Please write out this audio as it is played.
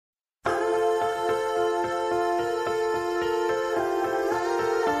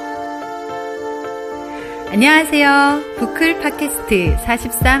안녕하세요. 부클 팟캐스트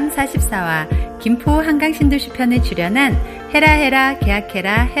 43, 44와 김포 한강신도시편에 출연한 헤라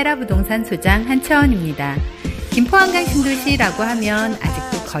계약해라 헤라 부동산 소장 한채원입니다. 김포 한강신도시라고 하면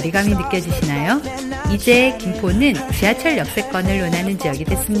아직도 거리감이 느껴지시나요? 이제 김포는 지하철 역세권을 논하는 지역이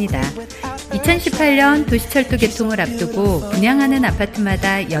됐습니다. 2018년 도시철도 개통을 앞두고 분양하는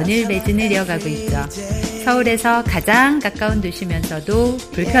아파트마다 연일 매진을 이어가고 있죠. 서울에서 가장 가까운 도시면서도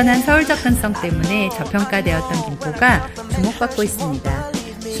불편한 서울 접근성 때문에 저평가되었던 김포가 주목받고 있습니다.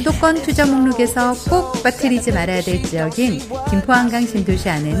 수도권 투자 목록에서 꼭 빠뜨리지 말아야 될 지역인 김포 한강 신도시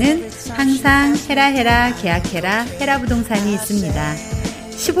안에는 항상 헤라 계약해라 헤라 부동산이 있습니다.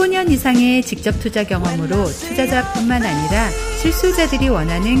 15년 이상의 직접 투자 경험으로 투자자뿐만 아니라 실수요자들이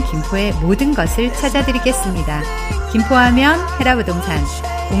원하는 김포의 모든 것을 찾아드리겠습니다. 김포하면 헤라 부동산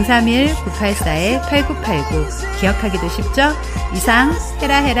 031-984-8989 기억하기도 쉽죠? 이상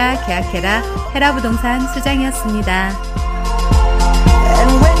헤라 계약해라 헤라 부동산 소장이었습니다.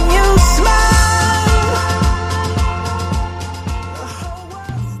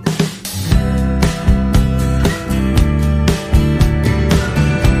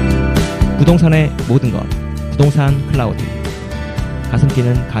 부동산의 모든 것, 부동산 클라우드. 가슴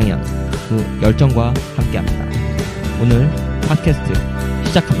뛰는 강연, 그 열정과 함께합니다. 오늘 팟캐스트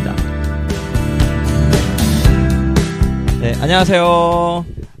시작합니다. 네, 안녕하세요.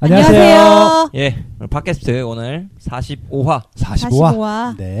 안녕하세요. 예, 오늘 팟캐스트 오늘 45화.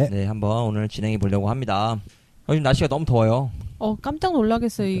 45화. 네, 한번 오늘 진행해 보려고 합니다. 요즘 날씨가 너무 더워요. 깜짝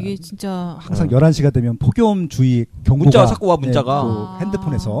놀라겠어요. 이게 진짜. 항상 11시가 되면 폭염주의 경고가 문자가 자꾸 와, 문자가. 그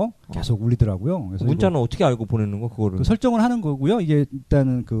핸드폰에서 계속 울리더라고요. 그래서 문자는 어떻게 알고 보내는 거, 그거를? 그 설정을 하는 거고요. 이게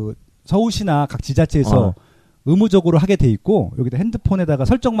일단은 그 서울시나 각 지자체에서 의무적으로 하게 돼 있고, 여기다 핸드폰에다가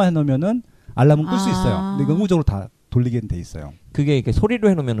설정만 해놓으면은 알람은 끌 수 있어요. 근데 의무적으로 다 돌리게 돼 있어요. 그게 이렇게 소리로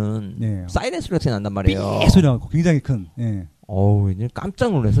해놓으면은 네. 사이렌 소리가 난단 말이에요. 삐 소리 나고 굉장히 큰. 예. 어우, 이제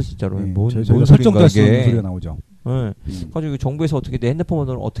깜짝 놀라서 진짜로. 네. 뭔 설정도 할 수 이게. 없는 소리가 나오죠. 네. 가지고 정부에서 어떻게 내 핸드폰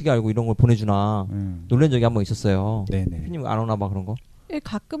번호를 어떻게 알고 이런 걸 보내주나 놀란 적이 한번 있었어요. 네네. 피님 안 오나 봐 그런 거? 예,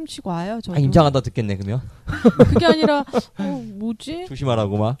 가끔씩 와요. 저도. 임장하다 듣겠네 그러면. 그게 아니라 뭐지?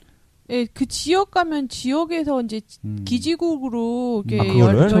 조심하라고 막. 예, 그 지역 가면 지역에서 이제 기지국으로 이렇게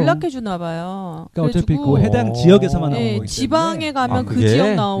그거를? 연락해 주나 봐요. 그러니까 어차피 그 해당 지역에서만 나오는 거기 때문에. 지방에 가면 그 그게?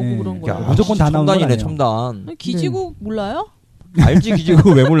 지역 나오고 그런 거예요. 무조건 다 나오는 건 첨단이네, 아니에요. 첨단. 기지국 몰라요? 알지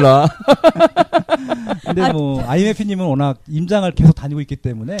기지국 왜 몰라? 근데 뭐 아임해피님은 워낙 임장을 계속 다니고 있기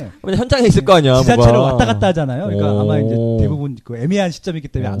때문에 현장에 있을 거 아니야. 지자체를 뭐가. 왔다 갔다 하잖아요. 그러니까 아마 이제 대부분 그 애매한 시점이기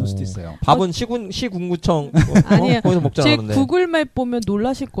때문에 안 올 수도 있어요. 밥은 시군구청 아니에요. 거기서 먹잖아. 제 근데. 구글맵 보면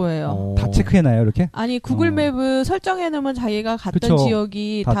놀라실 거예요. 다 체크해놔요 이렇게? 아니 구글맵을 설정해놓으면 자기가 갔던 그쵸.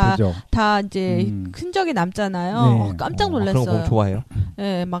 지역이 다 이제 흔적이 남잖아요. 네. 깜짝 놀랐어요. 그런 거 좋아해요?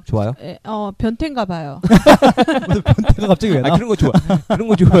 네, 막 좋아요? 변태인가 봐요. 변태가 갑자기 왜 나와? 그런 거 좋아. 그런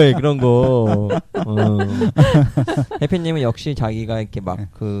거 좋아해. 그런 거. 해피님은 역시 자기가 이렇게 막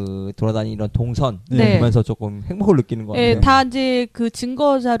그 돌아다니는 이런 동선 보면서 조금 행복을 느끼는 것 같아요. 네, 다 이제 그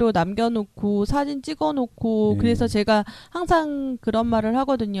증거 자료 남겨놓고 사진 찍어놓고 그래서 제가 항상 그런 말을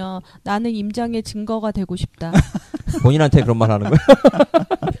하거든요. 나는 임장의 증거가 되고 싶다. 본인한테 그런 말 하는 거예요?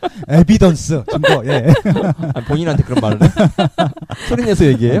 에비던스 증거. 예. 본인한테 그런 말을 해? 소리 내서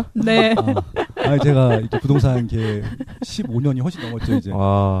얘기해요? 네. 제가 이제 부동산계 15년이 훨씬 넘었죠 이제.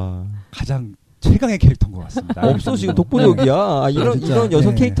 가장 최강의 캐릭터인 것 같습니다. 없어 지금 독보적이야. 이런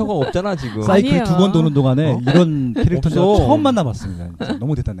여성 캐릭터가 없잖아 지금. 사이클 2번 도는 동안에 이런 캐릭터는 처음 만나봤습니다. 진짜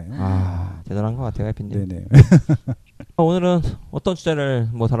너무 대단해요. 대단한 것 같아요, 해피님. 네네. 오늘은 어떤 주제를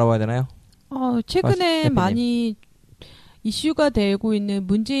다뤄봐야 되나요? 최근에 많이 이슈가 되고 있는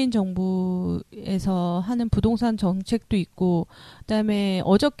문재인 정부에서 하는 부동산 정책도 있고, 그다음에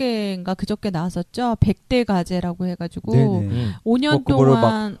어저께인가 그저께 나왔었죠. 100대 가제라고 해가지고 5년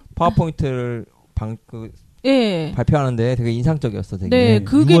동안 파워포인트를 발표하는데 되게 인상적이었어. 되게. 네,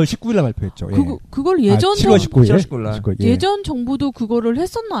 그게 6월 19일날 발표했죠. 그걸 예전 7월 19일. 예전 정부도 그거를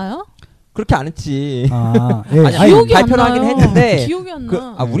했었나요? 그렇게 안 했지. 기억이 발표를 하긴 했는데. 기억이 안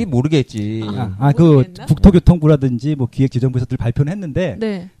나. 우리 모르겠지. 국토교통부라든지 기획재정부에서 늘 발표는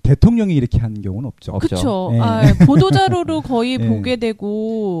했는데 대통령이 이렇게 한 경우는 없죠. 그렇죠. 보도자료로 거의 보게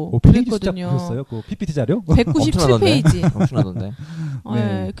되고 그랬거든요. 보셨어요? 그 PPT 자료? 197페이지. 엄청나던데.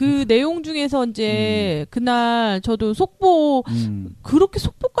 그 내용 중에서 이제 그날 저도 속보 그렇게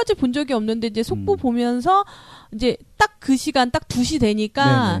속보까지 본 적이 없는데 이제 속보 보면서 이제 딱 그 시간 딱 2시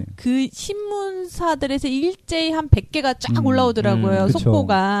되니까 네네. 그 신문사들에서 일제히 한 100개가 쫙 올라오더라고요.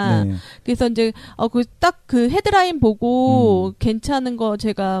 속보가. 네. 그래서 이제 딱 그 헤드라인 보고 괜찮은 거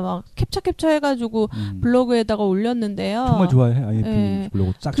제가 막 캡처 해가지고 블로그에다가 올렸는데요. 정말 좋아해. 아임해피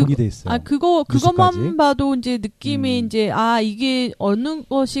블로그 쫙 정리돼 있어요. 그것만 봐도 이제 느낌이 이제 이게 어느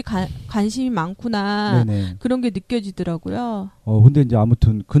것이 관심이 많구나. 네네. 그런 게 느껴지더라고요. 근데 이제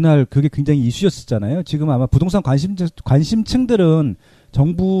아무튼 그날 그게 굉장히 이슈였었잖아요. 지금 아마 부동산 관심층들은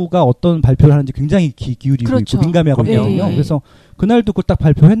정부가 어떤 발표를 하는지 굉장히 기울이고 그렇죠. 있고 민감해하고 있거든요. 그래서 그날도 그 딱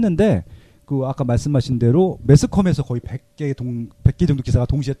발표했는데 그 아까 말씀하신 대로 매스컴에서 거의 100개 정도 기사가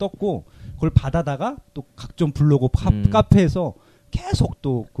동시에 떴고 그걸 받아다가 또 각종 블로그 카페에서 계속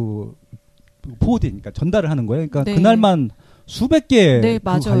또 그 그러니까 전달을 하는 거예요. 그러니까 네. 그날만 수백 개의 네, 그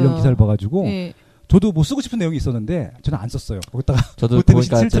관련 기사를 봐가지고 네. 저도 뭐 쓰고 싶은 내용이 있었는데 저는 안 썼어요. 거기다가 저도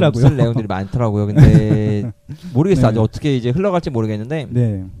보니까 좀 쓸 내용들이 많더라고요. 근데 모르겠어요. 아직 어떻게 이제 흘러갈지 모르겠는데.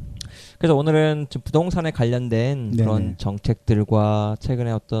 네. 그래서 오늘은 좀 부동산에 관련된 그런 정책들과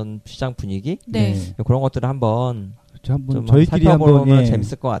최근의 어떤 시장 분위기 그런 것들을 한번 저희끼리 한번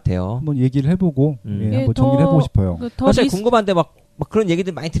재밌을 것 같아요. 한번 얘기를 해보고 한번 정리를 해보고 싶어요. 사실 궁금한데 막 그런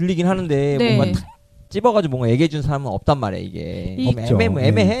얘기들 많이 들리긴 하는데 뭔가 찝어가지고 뭔가 얘기해준 사람은 없단 말이에요. 이게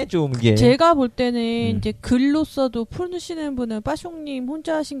애매해 좀 이게. 제가 볼 때는 이제 글로써도 푸시는 분은 빠숑님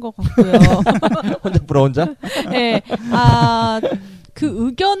혼자 하신 것 같고요. 혼자? 네. 그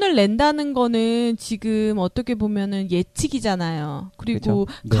의견을 낸다는 거는 지금 어떻게 보면은 예측이잖아요. 그리고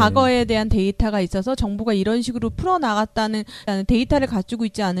과거에 대한 데이터가 있어서 정부가 이런 식으로 풀어나갔다는 데이터를 가지고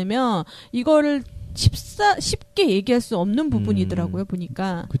있지 않으면 이거를 쉽게 얘기할 수 없는 부분이더라고요,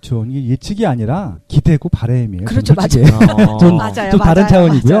 보니까. 그렇죠. 이게 예측이 아니라 기대고 바람이에요. 그렇죠, 맞아요. 좀 맞아요. 다른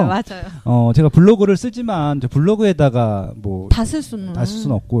차원이고요. 맞아요. 제가 블로그를 쓰지만 저 블로그에다가 뭐 다 쓸 수는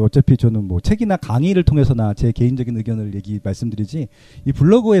없고 어차피 저는 뭐 책이나 강의를 통해서나 제 개인적인 의견을 말씀드리지 이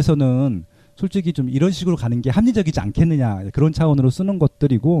블로그에서는 솔직히 좀 이런 식으로 가는 게 합리적이지 않겠느냐 그런 차원으로 쓰는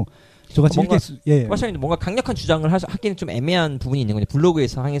것들이고. 저같이 뭔가 강력한 주장을 하기는 좀 애매한 부분이 있는 거죠.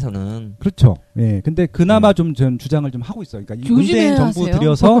 블로그에서 항에서는. 그렇죠. 예. 근데 그나마 좀 주장을 좀 하고 있어요. 그러니까 문재인 정부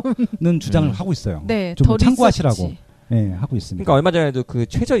들여서는 주장을 하고 있어요. 네, 좀 참고하시라고. 네, 하고 있습니다. 그러니까 얼마 전에도 그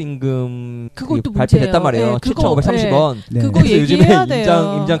최저임금 발표됐단 말이에요. 7,530원. 그거 얘기해야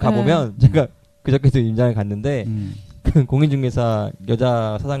돼요. 임장 가보면 제가 그저께도 임장에 갔는데 그 공인중개사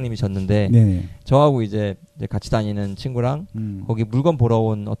여자 사장님이셨는데 저하고 이제 같이 다니는 친구랑 거기 물건 보러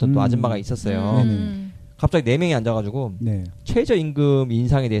온 어떤 또 아줌마가 있었어요. 갑자기 4명이 앉아가지고 최저임금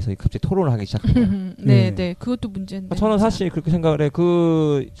인상에 대해서 갑자기 토론을 하기 시작한 거예요. 네, 그것도 문제인데. 저는 사실 그렇게 생각을 해.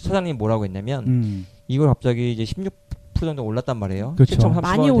 그 사장님이 뭐라고 했냐면 이걸 갑자기 이제 16% 정도 올랐단 말이에요. 그렇죠.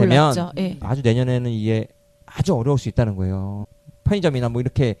 7,30원 되면 아주 내년에는 이게 아주 어려울 수 있다는 거예요. 편의점이나 뭐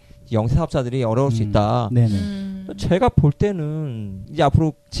이렇게 영세사업자들이 어려울 수 있다. 제가 볼 때는 이제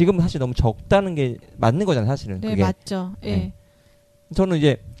앞으로 지금 사실 너무 적다는 게 맞는 거잖아요, 사실은. 네, 그게. 맞죠. 네. 저는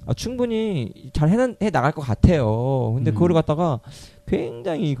이제 충분히 잘 해 나갈 것 같아요. 근데 그거를 갖다가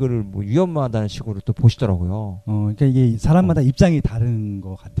굉장히 이거를 뭐 위험하다는 식으로 또 보시더라고요. 그러니까 이게 사람마다 입장이 다른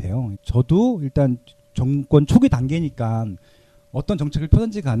것 같아요. 저도 일단 정권 초기 단계니까 어떤 정책을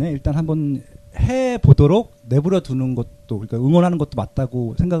펴든지 간에 일단 한번 해보도록 내버려 두는 것도, 그러니까 응원하는 것도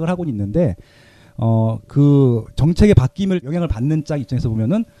맞다고 생각을 하고 있는데, 그 정책의 바뀜을 영향을 받는 짝 입장에서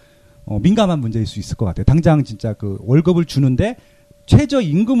보면은, 민감한 문제일 수 있을 것 같아요. 당장 진짜 그 월급을 주는데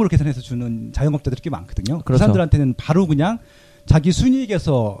최저임금으로 계산해서 주는 자영업자들이 꽤 많거든요. 그렇죠. 그 사람들한테는 바로 그냥 자기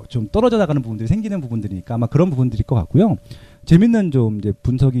순이익에서 좀 떨어져 나가는 부분들이 생기는 부분들이니까 아마 그런 부분들일 것 같고요. 재밌는 좀 이제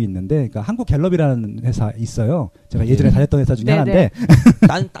분석이 있는데, 그러니까 한국갤럽이라는 회사 있어요. 제가 예전에 다녔던 회사 중에 하나인데,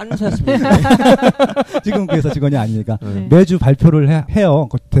 딴 회사였습니다. 지금 그 회사 직원이 아니니까 매주 발표를 해요.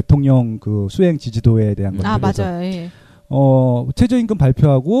 그 대통령 그 수행 지지도에 대한 것들. 맞아요. 예. 최저임금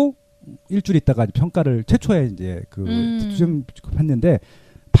발표하고 일주일 있다가 평가를 최초에 이제 그 수행했는데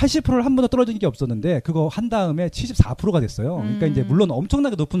 80%를 한 번도 떨어진 게 없었는데 그거 한 다음에 74%가 됐어요. 그러니까 이제 물론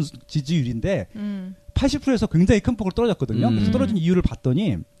엄청나게 높은 지지율인데 80%에서 굉장히 큰 폭으로 떨어졌거든요. 그래서 떨어진 이유를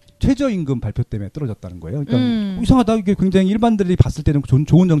봤더니 최저임금 발표 때문에 떨어졌다는 거예요. 그러니까 이상하다. 이게 굉장히 일반들이 봤을 때는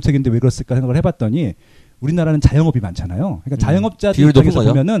좋은 정책인데 왜 그랬을까 생각을 해봤더니 우리나라는 자영업이 많잖아요. 그러니까 자영업자들 입장에서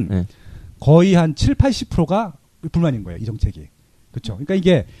보면은 거의 한 70-80%가 불만인 거예요. 이 정책이. 그렇죠. 그러니까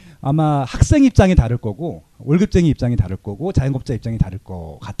이게 아마 학생 입장이 다를 거고 월급쟁이 입장이 다를 거고 자영업자 입장이 다를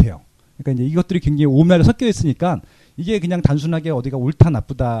것 같아요. 그러니까 이제 이것들이 굉장히 오묘하게 섞여 있으니까 이게 그냥 단순하게 어디가 옳다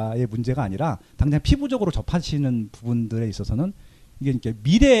나쁘다의 문제가 아니라 당장 피부적으로 접하시는 부분들에 있어서는 이게 이렇게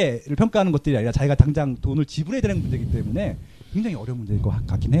미래를 평가하는 것들이 아니라 자기가 당장 돈을 지불해야 되는 문제이기 때문에 굉장히 어려운 문제일 것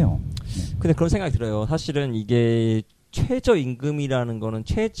같긴 해요. 네. 근데 그런 생각이 들어요. 사실은 이게 최저임금이라는 거는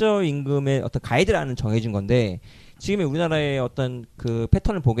최저임금의 어떤 가이드라는 정해진 건데 지금의 우리나라의 어떤 그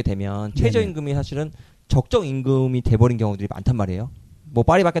패턴을 보게 되면 최저임금이 사실은 적정 임금이 돼버린 경우들이 많단 말이에요. 뭐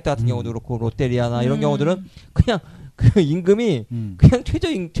파리바게뜨 같은 경우도 그렇고 롯데리아나 이런 경우들은 그냥 그 임금이 그냥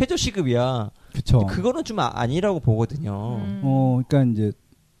최저 시급이야. 그쵸. 그거는 좀 아니라고 보거든요. 그러니까 이제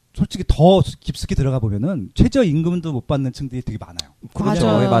솔직히 더 깊숙이 들어가 보면은 최저 임금도 못 받는 층들이 되게 많아요. 그렇죠.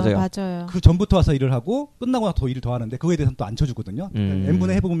 맞아요. 그 전부터 와서 일을 하고 끝나고 나서 더 일을 더 하는데 그거에 대해서는 또 안 쳐주거든요.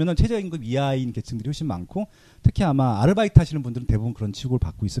 n분의 해보면은 최저 임금 이하인 계층들이 훨씬 많고 특히 아마 아르바이트 하시는 분들은 대부분 그런 취급을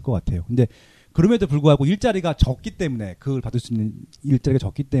받고 있을 것 같아요. 근데 그럼에도 불구하고 일자리가 적기 때문에 그걸 받을 수 있는 일자리가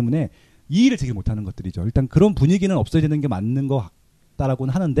적기 때문에 이 일을 되게 못하는 것들이죠. 일단 그런 분위기는 없어야 되는 게 맞는 것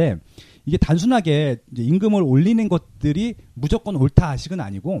같다라고는 하는데 이게 단순하게 이제 임금을 올리는 것들이 무조건 옳다식은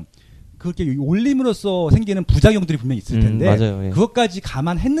아니고 그렇게 올림으로써 생기는 부작용들이 분명히 있을 텐데 맞아요, 예. 그것까지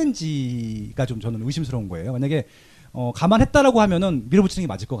감안했는지가 좀 저는 의심스러운 거예요. 만약에 감안했다라고 하면은 밀어붙이는 게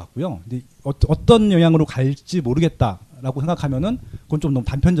맞을 것 같고요. 근데 어떤 영향으로 갈지 모르겠다라고 생각하면은 그건 좀 너무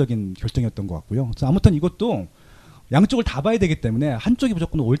단편적인 결정이었던 것 같고요. 그래서 아무튼 이것도 양쪽을 다 봐야 되기 때문에 한쪽이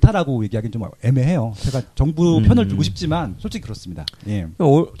무조건 옳다라고 얘기하기는 좀 애매해요. 제가 정부 편을 들고 싶지만 솔직히 그렇습니다. 예.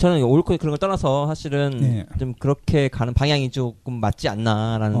 저는 옳고 그런 걸 떠나서 사실은 좀 그렇게 가는 방향이 조금 맞지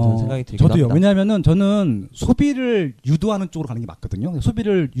않나라는 생각이 들기도 저도요. 합니다. 왜냐하면은 저는 소비를 유도하는 쪽으로 가는 게 맞거든요.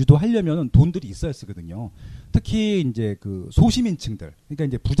 소비를 유도하려면은 돈들이 있어야 쓰거든요. 특히 이제 그 소시민층들, 그러니까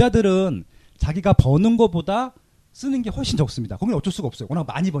이제 부자들은 자기가 버는 것보다 쓰는 게 훨씬 적습니다. 거기는 어쩔 수가 없어요. 워낙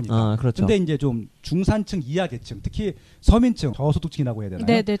많이 버니까. 그렇죠. 근데 이제 좀 중산층 이하 계층, 특히 서민층, 저소득층이라고 해야 되나요?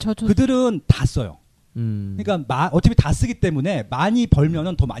 네네, 그들은 다 써요. 그러니까 어차피 다 쓰기 때문에 많이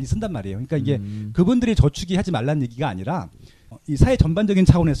벌면은 더 많이 쓴단 말이에요. 그러니까 이게 그분들이 저축이 하지 말라는 얘기가 아니라 이 사회 전반적인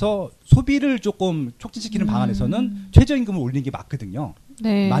차원에서 소비를 조금 촉진시키는 방안에서는 최저임금을 올리는 게 맞거든요.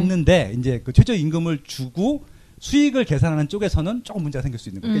 네. 맞는데 이제 그 최저임금을 주고 수익을 계산하는 쪽에서는 조금 문제가 생길 수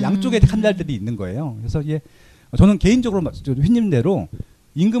있는 거예요. 그러니까 양쪽에 한달들이 있는 거예요. 그래서 이게 저는 개인적으로 휘님대로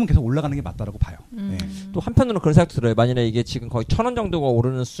임금은 계속 올라가는 게 맞다라고 봐요. 네. 또 한편으로는 그런 생각도 들어요. 만약에 이게 지금 거의 1,000원 정도가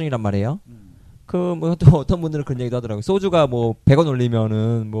오르는 수준이란 말이에요. 그 뭐 또 어떤 분들은 그런 얘기도 하더라고요. 소주가 뭐 100원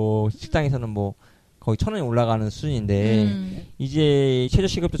올리면은 뭐 식당에서는 뭐 거의 1,000원이 올라가는 수준인데 이제 최저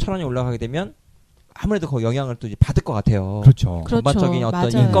시급도 1,000원이 올라가게 되면 아무래도 그 영향을 또 이제 받을 것 같아요. 그렇죠. 전반적인 어떤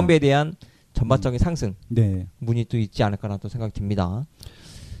맞아요. 인건비에 대한 전반적인 상승 네. 문이 또 있지 않을까라는 또 생각이 듭니다.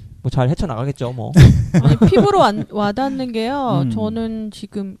 뭐 잘 헤쳐나가겠죠, 뭐. 아니, 피부로 와닿는 게요. 저는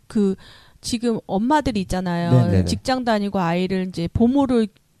지금 지금 엄마들이 있잖아요. 네네네. 직장 다니고 아이를 이제 보모를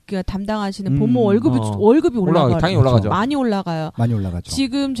담당하시는 보모 월급이 올라가요. 당연히 올라가죠. 많이 올라가요. 많이 올라가죠.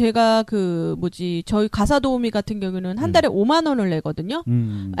 지금 제가 저희 가사도우미 같은 경우는 한 달에 5만 원을 내거든요.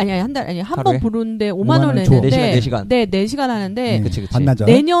 한 번 부르는데 5만 원 내는데 4시간. 네, 4시간 하는데 그치. 반나절.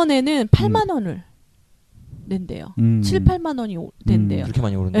 내년에는 8만 원을 낸대요. 7, 8만 원이 된대요. 그렇게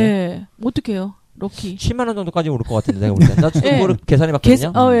많이 오른데? 네. 어떡해요? 럭키. 7만 원 정도까지 오를 것 같은데 내가 볼 때. 나 지금 뭐 계산해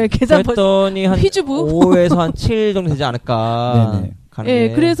봤거든요. 계산 했더니 한 휘주부? 5에서 한 7 정도 되지 않을까. 네네. 예,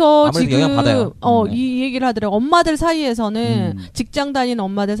 그래서 지금 영향 받아요. 이 얘기를 하더라고요. 엄마들 사이에서는 직장 다니는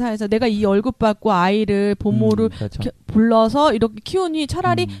엄마들 사이에서 내가 이 월급 받고 아이를 보모를 그렇죠. 불러서 이렇게 키우니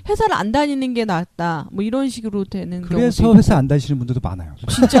차라리 회사를 안 다니는 게 낫다. 뭐 이런 식으로 되는 그래서 경우도 회사 안 다니시는 분들도 많아요.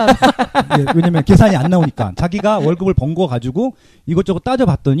 진짜. 예, 왜냐면 계산이 안 나오니까 자기가 월급을 번 거 가지고 이것저것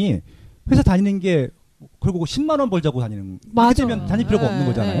따져봤더니 회사 다니는 게 결국 10만 원 벌자고 다니는. 맞아. 되면 다닐 필요가 없는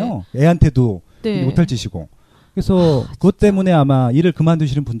거잖아요. 애한테도 못할 짓이고. 그래서 그것 때문에 아마 일을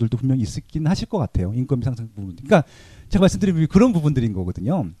그만두시는 분들도 분명히 있긴 하실 것 같아요. 인건비 상승 부분. 그러니까 제가 말씀드린 그런 부분들인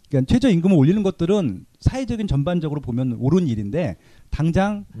거거든요. 그러니까 최저임금을 올리는 것들은 사회적인 전반적으로 보면 옳은 일인데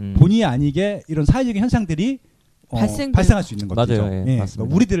당장 본의 아니게 이런 사회적인 현상들이 발생할 수 있는 것들이죠. 맞아요. 예,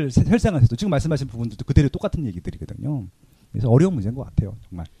 그러니까 우리들 혈생에서도 지금 말씀하신 부분들도 그대로 똑같은 얘기들이거든요. 그래서 어려운 문제인 것 같아요,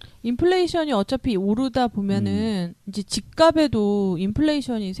 정말. 인플레이션이 어차피 오르다 보면은 이제 집값에도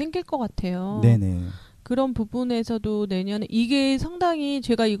인플레이션이 생길 것 같아요. 네네. 그런 부분에서도 내년에 이게 상당히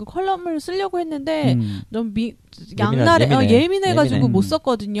제가 이거 컬럼을 쓰려고 했는데 너무 양날에 예민해가지고 못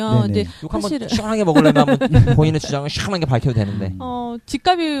썼거든요. 근데 욕 한번 시원하게 먹으려면 한번 본인의 주장을 시원하게 밝혀도 되는데.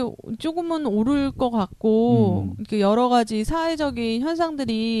 집값이 조금은 오를 것 같고 이렇게 여러 가지 사회적인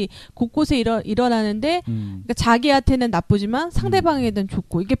현상들이 곳곳에 일어나는데 그러니까 자기한테는 나쁘지만 상대방에게는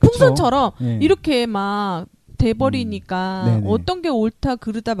좋고 이게 풍선처럼 이렇게 막 돼버리니까 어떤 게 옳다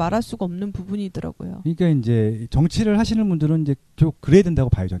그르다 말할 수가 없는 부분이더라고요. 그러니까 이제 정치를 하시는 분들은 이제 그래야 된다고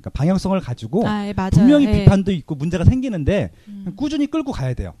봐야죠. 그러니까 방향성을 가지고 분명히 비판도 있고 문제가 생기는데 꾸준히 끌고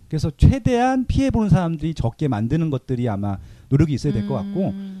가야 돼요. 그래서 최대한 피해 보는 사람들이 적게 만드는 것들이 아마 노력이 있어야 될 것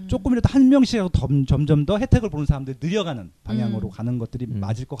같고 조금이라도 한 명씩이라도 점점 더 혜택을 보는 사람들이 늘려가는 방향으로 가는 것들이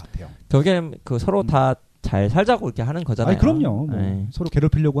맞을 것 같아요. 결국에는 서로 다 잘 살자고 이렇게 하는 거잖아요. 그럼요. 서로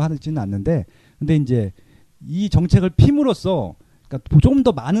괴롭히려고 하지는 않는데 근데 이제 이 정책을 핌으로써 그러니까 좀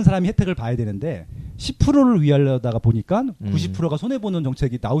더 많은 사람이 혜택을 봐야 되는데 10%를 위하려다가 보니까 90%가 손해보는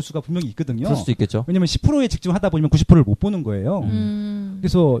정책이 나올 수가 분명히 있거든요. 그럴 수도 있겠죠. 왜냐면 10%에 집중하다 보면 90%를 못 보는 거예요.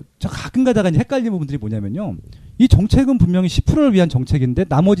 그래서 저 가끔 가다가 이제 헷갈리는 부분들이 뭐냐면요. 이 정책은 분명히 10%를 위한 정책인데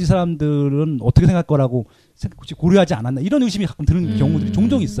나머지 사람들은 어떻게 생각할 거라고 혹시 고려하지 않았나 이런 의심이 가끔 드는 경우들이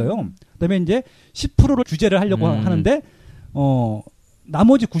종종 있어요. 그다음에 이제 10%를 규제를 하려고 하는데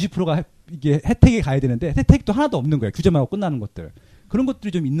나머지 90%가 이게 혜택이 가야 되는데 혜택도 하나도 없는 거예요. 규제만 하고 끝나는 것들. 그런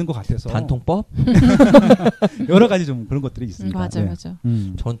것들이 좀 있는 것 같아서. 단통법? 여러 가지 좀 그런 것들이 있습니다. 맞아, 맞아.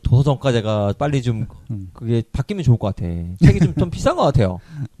 전 도서정가제가 빨리 좀 그게 바뀌면 좋을 것 같아. 책이 좀 비싼 것 같아요.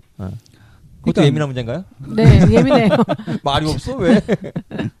 그것도 예민한 문제인가요? 네, 예민해요. 말이 없어 왜?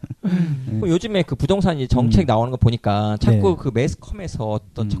 요즘에 그 부동산 정책 나오는 거 보니까 자꾸 그 매스컴에서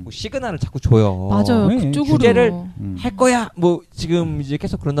어떤 자꾸 시그널을 자꾸 줘요. 맞아요. 그쪽으로 규제를 할 거야. 뭐 지금 이제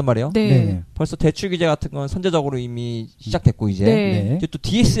계속 그런단 말이에요. 네. 벌써 대출 규제 같은 건 선제적으로 이미 시작됐고 이제 네. 또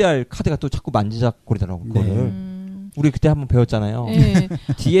DSR 카드가 또 자꾸 만지작거리더라고 그거를. 우리 그때 한번 배웠잖아요. 네.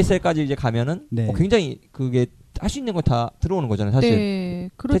 DSR까지 이제 가면은 굉장히 그게 할 수 있는 거 다 들어오는 거잖아요, 사실. 네,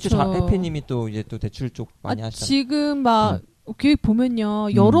 그렇죠. 대출 해피님이 또 이제 또 대출 쪽 많이 하시잖아요. 지금 막 교육 보면요,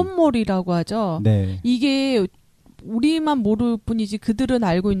 여론몰이라고 하죠. 네. 이게 우리만 모를 뿐이지 그들은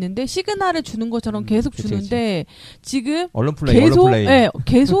알고 있는데 시그널을 주는 것처럼 계속 주는데 지금 언론 플레이, 계속 언론 플레이. 네,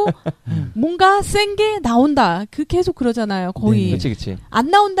 계속 뭔가 센 게 나온다. 그 계속 그러잖아요. 거의 그치.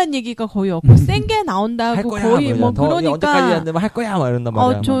 안 나온다는 얘기가 거의 없고 센 게 나온다고 거의 뭐 그러니까 언제까지 안 되면 할 거야 막 이런단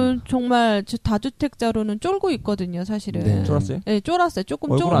말이야. 저 정말 다주택자로는 쫄고 있거든요, 사실은. 네. 쫄았어요? 네, 쫄았어요.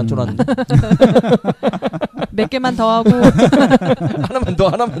 조금 얼굴은 안 쫄았는데. 몇 개만 더 하고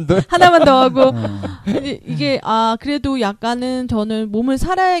하나만 더 하고 이게 그래도 약간은 저는 몸을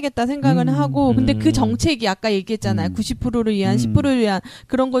살아야겠다 생각을 하고 근데 그 정책이 아까 얘기했잖아요. 90%를 위한 10%를 위한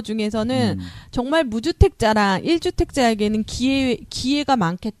그런 것 중에서는 정말 무주택자랑 1주택자에게는 기회가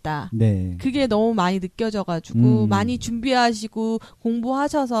많겠다. 네. 그게 너무 많이 느껴져가지고 많이 준비하시고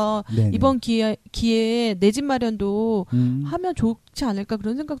공부하셔서 네네. 이번 기회에 내 집 마련도 하면 좋지 않을까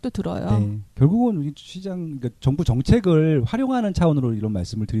그런 생각도 들어요. 네. 결국은 그러니까 정부 정책을 활용하는 차원으로 이런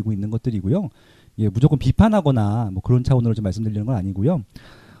말씀을 드리고 있는 것들이고요. 예, 무조건 비판하거나 뭐 그런 차원으로 좀 말씀드리는 건 아니고요.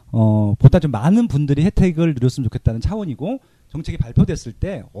 보다 좀 많은 분들이 혜택을 누렸으면 좋겠다는 차원이고 정책이 발표됐을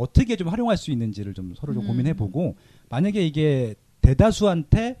때 어떻게 좀 활용할 수 있는지를 좀 서로 좀 고민해보고 만약에 이게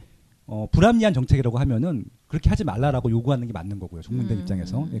대다수한테 불합리한 정책이라고 하면은 그렇게 하지 말라라고 요구하는 게 맞는 거고요. 국민들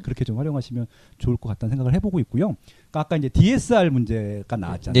입장에서 예, 그렇게 좀 활용하시면 좋을 것 같다는 생각을 해보고 있고요. 그러니까 아까 이제 DSR 문제가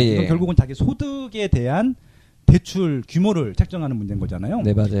나왔잖아요. 이건 결국은 자기 소득에 대한 대출 규모를 책정하는 문제인 거잖아요.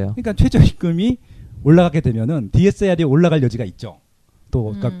 네, 맞아요. 그러니까 최저임금이 올라가게 되면은 DSR이 올라갈 여지가 있죠.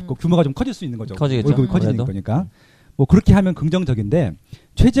 또 그러니까 그 규모가 좀 커질 수 있는 거죠. 커지겠죠. 월급이 커지는 거니까. 뭐 그렇게 하면 긍정적인데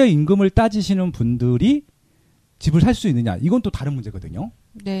최저임금을 따지시는 분들이 집을 살 수 있느냐 이건 또 다른 문제거든요.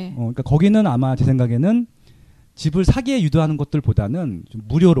 네. 그러니까 거기는 아마 제 생각에는 집을 사기에 유도하는 것들보다는 좀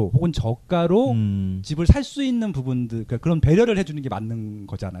무료로 혹은 저가로 집을 살 수 있는 부분들 그러니까 그런 배려를 해주는 게 맞는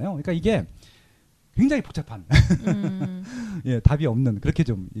거잖아요. 그러니까 이게 굉장히 복잡한 예, 답이 없는 그렇게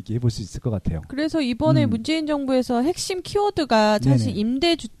좀 얘기해 볼 수 있을 것 같아요. 그래서 이번에 문재인 정부에서 핵심 키워드가 사실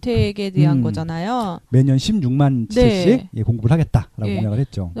임대주택에 대한 거잖아요. 매년 16만 채씩 예, 공급을 하겠다라고 공약을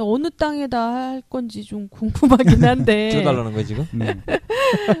했죠. 어느 땅에다 할 건지 좀 궁금하긴 한데. 찍어달라는 거예요 지금?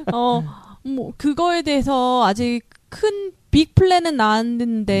 뭐 그거에 대해서 아직 큰 빅 플랜은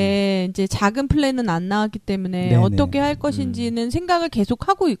나왔는데 이제 작은 플랜은 안 나왔기 때문에 네네. 어떻게 할 것인지는 생각을 계속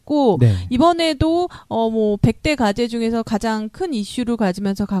하고 있고 네. 이번에도 뭐 100대 과제 중에서 가장 큰 이슈를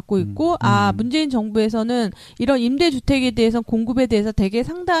가지면서 갖고 있고 문재인 정부에서는 이런 임대주택에 대해서 공급에 대해서 되게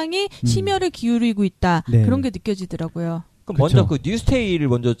상당히 심혈을 기울이고 있다. 네. 그런 게 느껴지더라고요. 그럼 먼저 그 뉴스테이를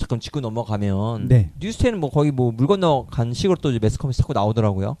먼저 잠깐 짚고 넘어가면 뉴스테이는 뭐 거의 뭐 물 건너간 식으로 또 매스컴에서 자꾸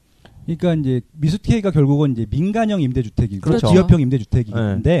나오더라고요. 그러니까 이제 미스테이가 결국은 이제 민간형 임대주택이고 그렇죠. 지역형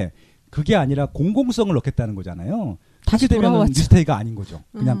임대주택인데 그게 아니라 공공성을 넣겠다는 거잖아요. 다시 되면 뉴스테이가 아닌 거죠.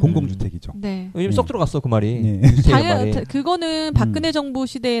 그냥 공공주택이죠. 네. 요즘 쏙 들어갔어 그 말이. 네. 말이. 그거는 박근혜 정부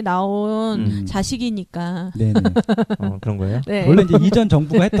시대에 나온 자식이니까. 네네. 그런 거예요? 네. 원래 이제 이전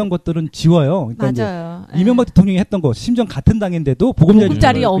정부가 했던 것들은 지워요. 그러니까 맞아요. 이제 이명박 대통령이 했던 거, 심지어 같은 당인데도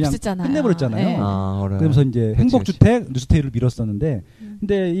보금자리 없었잖아요. 끝내버렸잖아요. 네. 그러면서 이제 행복주택, 뉴스테이를 밀었었는데,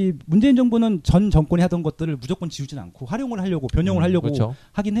 근데 이 문재인 정부는 전 정권이 하던 것들을 무조건 지우진 않고 활용을 하려고 변형을 하려고 그렇죠.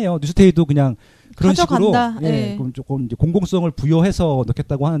 하긴 해요. 뉴스테이도 그냥 그런 가져간다. 식으로 그럼 조금 이제 공공성을 부여해서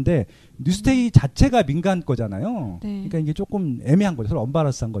넣겠다고 하는데 뉴스테이 자체가 민간 거잖아요. 그러니까 이게 조금 애매한 거죠. 서로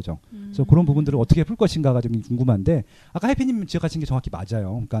언밸런스한 거죠. 그래서 그런 부분들을 어떻게 풀 것인가가 좀 궁금한데 아까 해피님 지적하신 게 정확히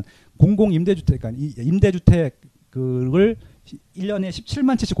맞아요. 그러니까 공공 임대주택, 그러니까 임대주택을 1년에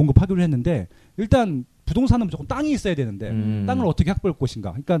 17만 채씩 공급하기로 했는데 일단 부동산은 무조건 땅이 있어야 되는데 땅을 어떻게 확보할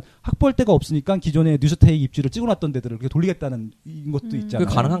것인가. 그러니까 확보할 데가 없으니까 기존에 뉴스테이 입지를 찍어놨던 데들을 돌리겠다는 것도 있잖아요.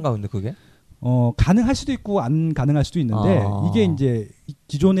 그게 가능한가 근데 그게? 가능할 수도 있고 안 가능할 수도 있는데 이게 이제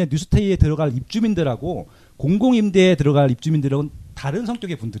기존의 뉴스테이에 들어갈 입주민들하고 공공임대에 들어갈 입주민들은 다른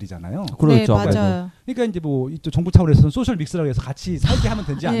성격의 분들이잖아요. 그렇죠. 네, 맞아요. 그러니까 이제 뭐 정부 차원에서는 소셜 믹스라고 해서 같이 살게 하면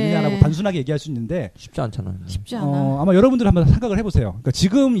되지 않느냐라고 단순하게 얘기할 수 있는데 쉽지 않잖아요. 쉽지 않아. 아마 여러분들 한번 생각을 해보세요. 그러니까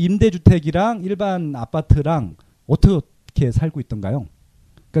지금 임대주택이랑 일반 아파트랑 어떻게 살고 있던가요?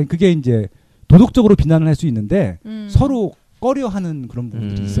 그러니까 그게 이제 도덕적으로 비난을 할 수 있는데 서로 꺼려하는 그런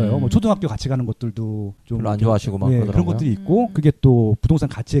부분들이 있어요. 뭐 초등학교 같이 가는 것들도 좀 별로 안 좋아하시고 막 그러더라고요. 그런 것들이 있고 그게 또 부동산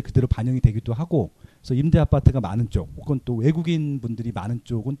가치에 그대로 반영이 되기도 하고 그래서 임대 아파트가 많은 쪽 혹은 또 외국인 분들이 많은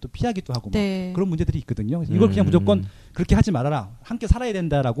쪽은 또 피하기도 하고 네. 막 그런 문제들이 있거든요. 이걸 그냥 무조건 그렇게 하지 말아라. 함께 살아야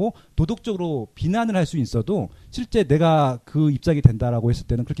된다라고 도덕적으로 비난을 할 수 있어도 실제 내가 그 입장이 된다라고 했을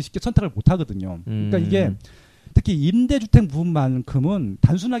때는 그렇게 쉽게 선택을 못 하거든요. 그러니까 이게 특히 임대주택 부분만큼은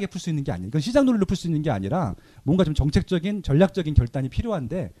단순하게 풀 수 있는 게 아니에요. 이건 시장 논리로 풀 수 있는 게 아니라 뭔가 좀 정책적인 전략적인 결단이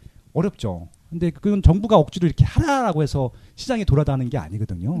필요한데 어렵죠. 근데 그건 정부가 억지로 이렇게 하라라고 해서 시장이 돌아다니는 게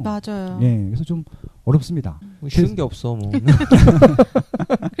아니거든요. 맞아요. 예, 그래서 좀 어렵습니다. 쉬운 게 없어 뭐.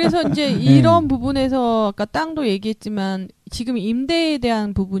 그래서 이제 이런 부분에서 아까 땅도 얘기했지만 지금 임대에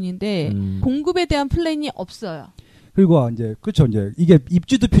대한 부분인데 공급에 대한 플랜이 없어요. 그리고 이제 그렇죠. 이제 이게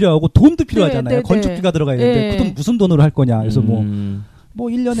입주도 필요하고 돈도 필요하잖아요. 네, 건축비가 들어가야 되는데 그 돈 무슨 돈으로 할 거냐. 그래서 뭐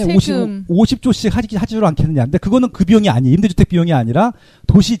 1년에 50조씩 하지를 않겠느냐. 근데 그거는 그 비용이 아니에요. 임대주택 비용이 아니라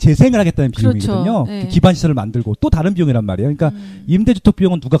도시 재생을 하겠다는 비용이거든요. 그렇죠. 네. 기반 시설을 만들고 또 다른 비용이란 말이에요. 그러니까 임대주택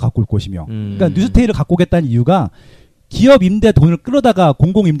비용은 누가 갖고 올 것이며. 그러니까 뉴스테이를 갖고 오겠다는 이유가 기업 임대 돈을 끌어다가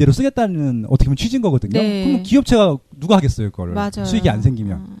공공 임대로 쓰겠다는 어떻게 보면 취지인 거거든요. 네. 그럼 기업체가 누가 하겠어요, 그걸. 맞아요. 수익이 안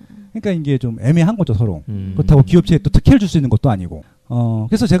생기면. 그러니까 이게 좀 애매한 거죠, 서로. 그렇다고 기업체에 또 특혜를 줄 수 있는 것도 아니고.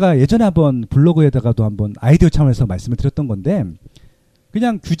 그래서 제가 예전에 한번 블로그에다가도 한번 아이디어 차원에서 말씀을 드렸던 건데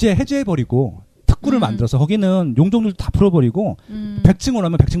그냥 규제 해제해버리고 특구를 만들어서 거기는 용적률도 다 풀어버리고 100층으로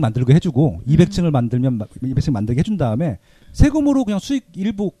하면 100층 만들게 해주고 200층을 만들면 200층 만들게 해준 다음에 세금으로 그냥 수익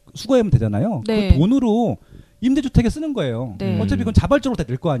일부 수거하면 되잖아요. 네. 그 돈으로 임대주택에 쓰는 거예요. 네. 어차피 그건 자발적으로 다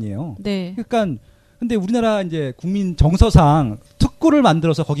낼 거 아니에요. 네. 그러니까 근데 우리나라 이제 국민 정서상 특구를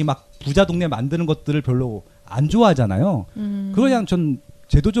만들어서 거기 막 부자 동네 만드는 것들을 별로 안 좋아하잖아요. 그거 그냥 전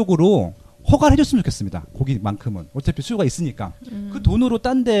제도적으로 허가를 해줬으면 좋겠습니다. 거기만큼은 어차피 수요가 있으니까 그 돈으로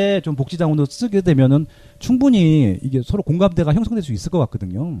딴 데 좀 복지자원으로 쓰게 되면은 충분히 이게 서로 공감대가 형성될 수 있을 것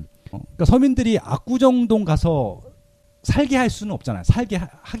같거든요. 그러니까 서민들이 압구정동 가서 살게 할 수는 없잖아요. 살게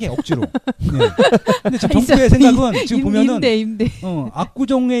하게 억지로. 네. 근데 지금 정부의 생각은 지금 보면은 임대.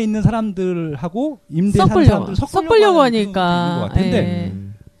 압구정에 있는 사람들하고 임대 사는 사람들 섞으려고 하니까. 근데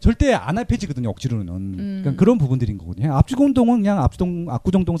절대 안 폐지거든요. 억지로는. 그러니까 그런 부분들인 거거든요. 압구정동은 그냥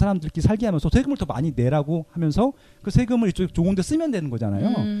압구정동 사람들끼리 살게 하면서 세금을 더 많이 내라고 하면서 그 세금을 이쪽 좋은 데 쓰면 되는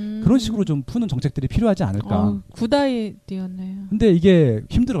거잖아요. 그런 식으로 좀 푸는 정책들이 필요하지 않을까. 굿 아이디어네요. 근데 이게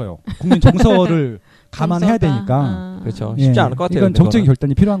힘들어요. 국민 정서를 감안해야 되니까. 그렇죠. 쉽지 않을 것 같아요. 이건 정책의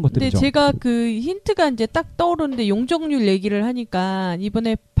결단이 필요한 것들이죠. 근데 제가 그 힌트가 이제 딱 떠오르는데 용적률 얘기를 하니까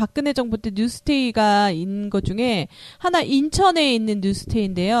이번에 박근혜 정부 때 뉴스테이가 있는 것 중에 하나 인천에 있는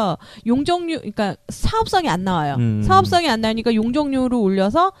뉴스테이인데요. 용적률, 그러니까 사업성이 안 나와요. 사업성이 안 나니까 용적률을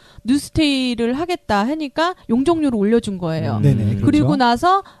올려서 뉴스테이를 하겠다 하니까 용적률을 올려준 거예요. 네네, 그렇죠. 그리고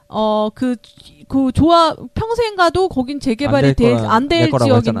나서 그 조합 평생 가도 거긴 재개발이 안 될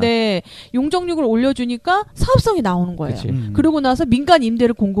지역인데 용적률을 올려주니까 사업성이 나오는 거예요. 그러고 나서 민간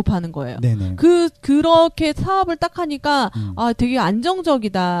임대를 공급하는 거예요. 네네. 그렇게 사업을 딱 하니까 되게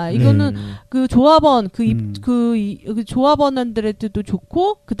안정적이다. 이거는 그 조합원 그 조합원들한테도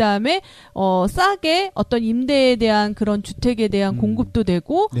좋고 그 다음에 싸게 어떤 임대에 대한 그런 주택에 대한 공급도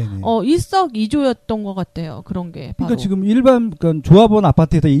되고 일석이조였던 것 같아요. 그런 게 바로. 그러니까 지금 그러니까 조합원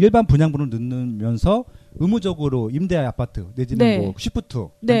아파트에서 일반 분양분을 넣으면서 의무적으로 임대 아파트 내지는 뭐 시프트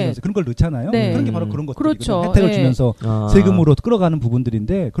그런 걸 넣잖아요. 그런 게 바로 그런 것들이거든요. 그렇죠. 혜택을 주면서 세금으로 끌어가는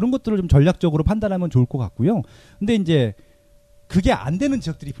부분들인데 그런 것들을 좀 전략적으로 판단하면 좋을 것 같고요. 근데 이제 그게 안 되는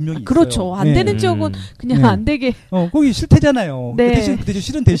지역들이 분명히 있어요. 그렇죠. 안 되는 지역은 그냥 안 되게. 거기 싫대잖아요. 그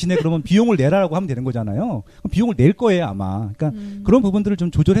싫은 대신에 그러면 비용을 내라라고 하면 되는 거잖아요. 그럼 비용을 낼 거예요, 아마. 그러니까 그런 부분들을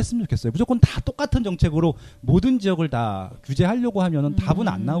좀 조절했으면 좋겠어요. 무조건 다 똑같은 정책으로 모든 지역을 다 규제하려고 하면은 답은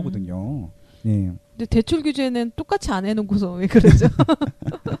안 나오거든요. 네. 근데 대출 규제는 똑같이 안 해놓고서 왜 그러죠?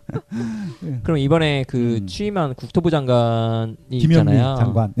 그럼 이번에 그 취임한 국토부 장관이 김현미 있잖아요.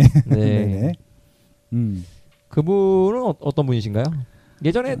 장관. 네. 그분은 어떤 분이신가요?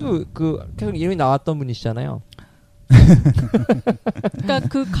 예전에도 그 계속 이름이 나왔던 분이시잖아요. 그러니까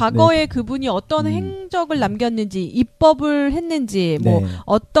그 과거에 그분이 어떤 행적을 남겼는지, 입법을 했는지, 뭐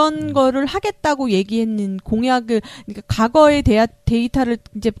어떤 거를 하겠다고 얘기했는 공약을, 그러니까 과거의 데이터를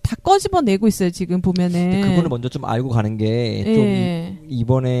이제 다 꺼집어내고 있어요. 지금 보면은. 그분을 먼저 좀 알고 가는 게 좀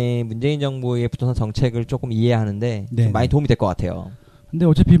이번에 문재인 정부의 부동산 정책을 조금 이해하는데 좀 많이 도움이 될 것 같아요. 근데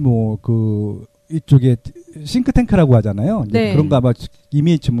어차피 뭐 이쪽에 싱크탱크라고 하잖아요. 그런 거 아마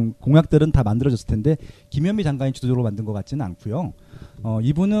이미 좀 공약들은 다 만들어졌을 텐데 김현미 장관이 주도적으로 만든 것 같지는 않고요.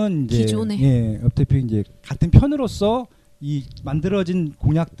 이분은 이제 어차피 이제 같은 편으로서 이 만들어진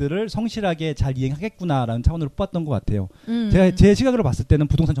공약들을 성실하게 잘 이행하겠구나라는 차원으로 뽑았던 것 같아요. 제가 제 시각으로 봤을 때는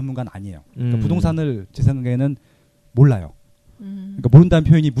부동산 전문가는 아니에요. 그러니까 부동산을 제 생각에는 몰라요. 그러니까 모른다는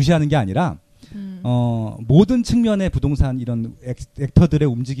표현이 무시하는 게 아니라 모든 측면의 부동산 이런 액터들의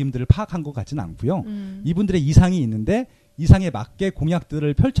움직임들을 파악한 것 같지는 않고요. 이분들의 이상이 있는데 이상에 맞게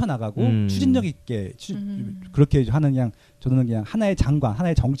공약들을 펼쳐나가고 추진력 있게 그렇게 하는 저는 그냥 하나의 장관,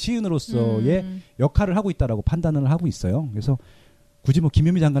 하나의 정치인으로서의 역할을 하고 있다라고 판단을 하고 있어요. 그래서 굳이 뭐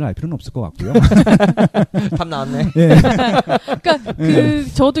김현미 장관을 알 필요는 없을 것 같고요. 답 나왔네. 그러니까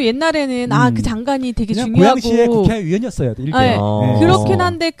저도 옛날에는 그 장관이 되게 중요하고 고양시의 국회의원이었어요. 그렇긴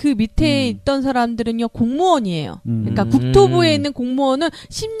한데 그 밑에 있던 사람들은요 공무원이에요. 그러니까 국토부에 있는 공무원은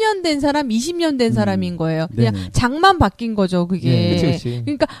 10년 된 사람, 20년 된 사람인 거예요. 그냥 장만 바뀐 거죠. 그게.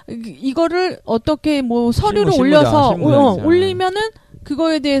 그러니까 이거를 어떻게 뭐 서류를 올려서 올리면은.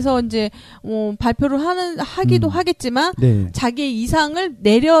 그거에 대해서 이제 발표를 하기도 하겠지만 자기의 이상을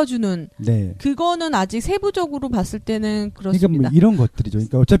내려주는 그거는 아직 세부적으로 봤을 때는 그렇습니다. 그러니까 뭐 이런 것들이죠.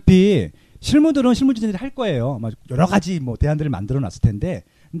 그러니까 어차피 실무들은 실무진들이 할 거예요. 여러 가지 뭐 대안들을 만들어 놨을 텐데,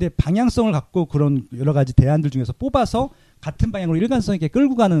 근데 방향성을 갖고 그런 여러 가지 대안들 중에서 뽑아서 같은 방향으로 일관성 있게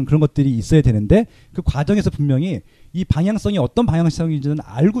끌고 가는 그런 것들이 있어야 되는데 그 과정에서 분명히 이 방향성이 어떤 방향성인지는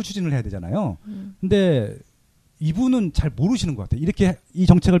알고 추진을 해야 되잖아요. 근데 이분은 잘 모르시는 것 같아요. 이렇게 이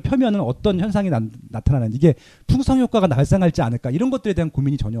정책을 펴면은 어떤 현상이 나타나는지, 이게 풍성 효과가 발생할지 않을까, 이런 것들에 대한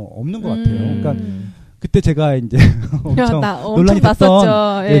고민이 전혀 없는 것 같아요. 그러니까 그때 제가 이제 엄청 논란이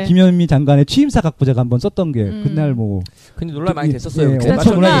됐던 김현미 장관의 취임사 갖고 제가 한번 썼던 게 그날 뭐 근데 논란 많이 됐었어요.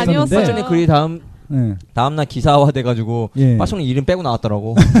 장난 아니었어요. 빠션이 글이 다음날 기사화 돼가지고 빠션이 이름 빼고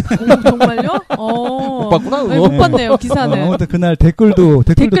나왔더라고. 정말요? 못 봤구나. 못 봤네요 기사는. 아무튼 그날 댓글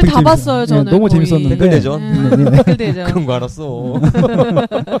다 봤어요 저는. 너무 재밌었는데. 댓글 대전. 댓글 대전. 그런 거 알았어.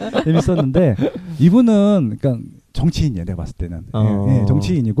 재밌었는데 이분은 그러니까 정치인이에요. 내가 봤을 때는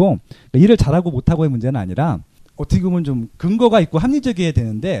정치인이고, 그러니까 일을 잘하고 못하고의 문제는 아니라 어떻게 보면 좀 근거가 있고 합리적이어야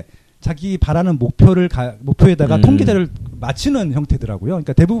되는데 자기 바라는 목표에다가 통계자를 맞추는 형태더라고요.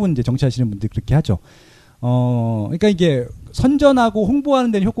 그러니까 대부분 이제 정치하시는 분들이 그렇게 하죠. 그러니까 이게 선전하고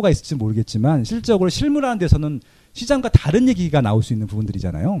홍보하는 데는 효과가 있을지 모르겠지만 실질적으로 실무라는 데서는 시장과 다른 얘기가 나올 수 있는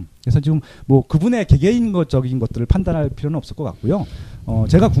부분들이잖아요. 그래서 지금 뭐 그분의 개개인적인 것들을 판단할 필요는 없을 것 같고요.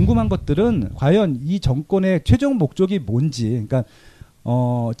 제가 궁금한 것들은 과연 이 정권의 최종 목적이 뭔지, 그러니까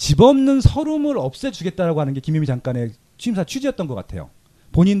집 없는 서름을 없애주겠다라고 하는 게 김현미 장관의 취임사 취지였던 것 같아요.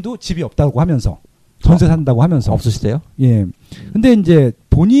 본인도 집이 없다고 하면서 전세 산다고 하면서 없으시대요? 예. 근데 이제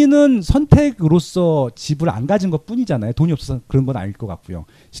본인은 선택으로서 집을 안 가진 것 뿐이잖아요. 돈이 없어서 그런 건 아닐 것 같고요.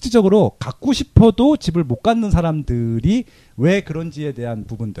 실질적으로 갖고 싶어도 집을 못 갖는 사람들이 왜 그런지에 대한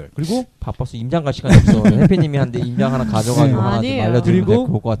부분들, 그리고 바빠서 임장 갈 시간이 없어. 해피님이 한데 임장 하나 가져가지고 하나 좀 알려드리면 될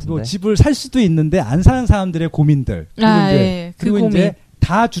것 같은데. 또 집을 살 수도 있는데 안 사는 사람들의 고민들, 그리고 이제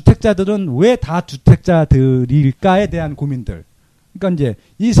다주택자들은 왜 다주택자들일까에 대한 고민들. 그러니까 이제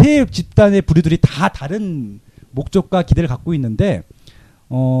이 세 집단의 부류들이 다 다른 목적과 기대를 갖고 있는데,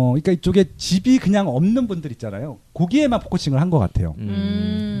 그러니까 이쪽에 집이 그냥 없는 분들 있잖아요. 거기에만 포커싱을 한 것 같아요.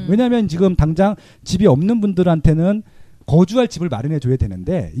 왜냐하면 지금 당장 집이 없는 분들한테는 거주할 집을 마련해 줘야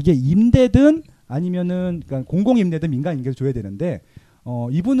되는데, 이게 임대든 아니면은 그러니까 공공 임대든 민간 임대든 줘야 되는데,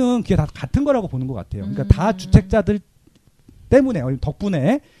 이분은 그게 다 같은 거라고 보는 것 같아요. 그러니까 다 주택자들 때문에,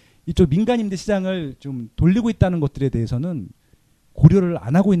 덕분에 이쪽 민간 임대 시장을 좀 돌리고 있다는 것들에 대해서는 고려를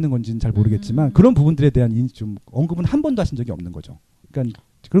안 하고 있는 건지는 잘 모르겠지만 그런 부분들에 대한 좀 언급은 한 번도 하신 적이 없는 거죠. 그러니까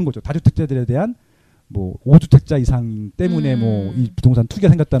그런 거죠. 다주택자들에 대한 뭐 5주택자 이상 때문에 뭐 이 부동산 투기가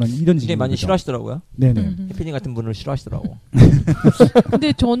생겼다는 이런 이게 많이 싫어하시더라고요. 네네. 해피님 같은 분을 싫어하시더라고.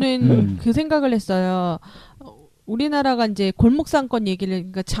 근데 저는 그 생각을 했어요. 우리나라가 이제 골목상권 얘기를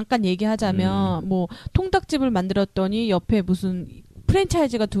그러니까 잠깐 얘기하자면 뭐 통닭집을 만들었더니 옆에 무슨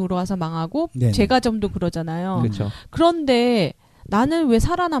프랜차이즈가 들어와서 망하고 제과점도 그러잖아요. 그렇죠. 그런데 나는 왜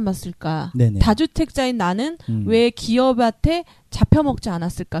살아남았을까? 네네. 다주택자인 나는 왜 기업한테 잡혀먹지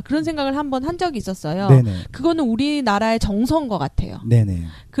않았을까? 그런 생각을 한번 한 적이 있었어요. 네네. 그거는 우리나라의 정서인 것 같아요. 네네.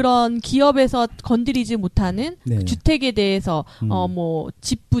 그런 기업에서 건드리지 못하는 네. 주택에 대해서 뭐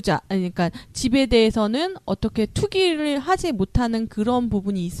집부자 그러니까 집에 대해서는 어떻게 투기를 하지 못하는 그런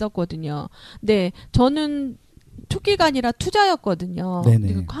부분이 있었거든요. 네, 저는 투기가 아니라 투자였거든요.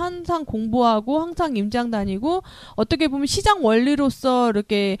 항상 공부하고 항상 임장 다니고 어떻게 보면 시장 원리로서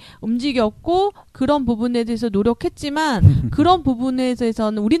이렇게 움직였고 그런 부분에 대해서 노력했지만 그런 부분에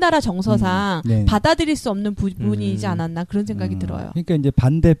대해서는 우리나라 정서상 받아들일 수 없는 부분이지 않았나 그런 생각이 들어요. 그러니까 이제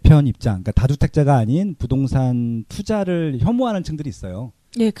반대편 입장, 그러니까 다주택자가 아닌 부동산 투자를 혐오하는 층들이 있어요.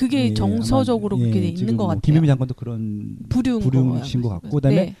 네, 그게 정서적으로 그렇게 있는 것 같아요. 김현미 장관도 그런 부류신 것 같고,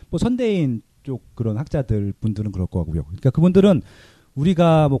 그다음에 뭐 선대인 쪽 그런 학자들 분들은 그럴 거고요. 그러니까 그분들은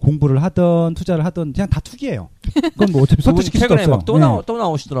우리가 뭐 공부를 하던 투자를 하던 그냥 다 투기예요. 그건 뭐 어차피 설득시킬 수도 없어요. 막 또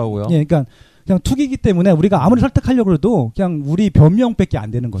나오시더라고요. 예, 그러니까 그냥 투기이기 때문에 우리가 아무리 설득하려고 해도 그냥 우리 변명밖에 안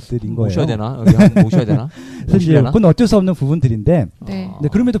되는 것들인 거예요. 모셔야 되나? 여기 한번 모셔야 되나? 그건 어쩔 수 없는 부분들인데. 네. 근데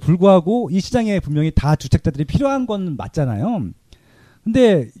그럼에도 불구하고 이 시장에 분명히 다 주택자들이 필요한 건 맞잖아요.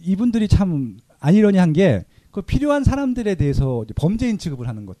 근데 이분들이 참 아이러니한 게 그 필요한 사람들에 대해서 범죄인 취급을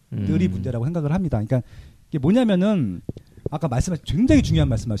하는 것들이 문제라고 생각을 합니다. 그러니까 이게 뭐냐면은 아까 말씀하신 굉장히 중요한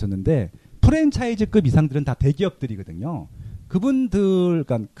말씀하셨는데 프랜차이즈급 이상들은 다 대기업들이거든요. 그분들,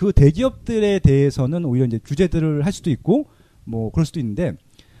 그러니까 그 대기업들에 대해서는 오히려 이제 규제들을 할 수도 있고 뭐 그럴 수도 있는데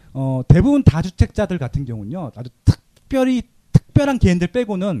대부분 다주택자들 같은 경우는요 아주 특별한 개인들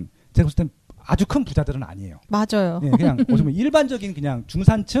빼고는 제가 봤을 땐 아주 큰 부자들은 아니에요. 맞아요. 네, 그냥 어쩌면 일반적인 그냥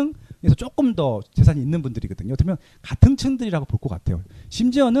중산층에서 조금 더 재산이 있는 분들이거든요. 어쩌면 같은 층들이라고 볼 것 같아요.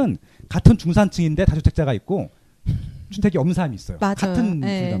 심지어는 같은 중산층인데 다주택자가 있고 주택이 없는 사람이 있어요. 맞아요. 같은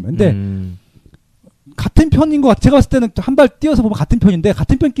분이라면. 근데 같은 편인 것 같아요. 제가 봤을 때는 한 발 뛰어서 보면 같은 편인데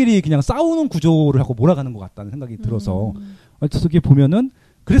같은 편끼리 그냥 싸우는 구조를 하고 몰아가는 것 같다는 생각이 들어서 어떻게 보면은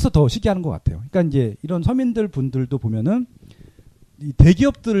그래서 더 시기하는 것 같아요. 그러니까 이제 이런 서민들 분들도 보면은 이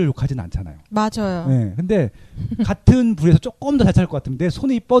대기업들을 욕하지는 않잖아요. 맞아요. 네, 근데 같은 부에서 조금 더 잘 살 것 같은데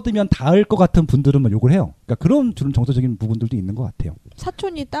손이 뻗으면 닿을 것 같은 분들은 욕을 해요. 그러니까 그런 주는 정서적인 부분들도 있는 것 같아요.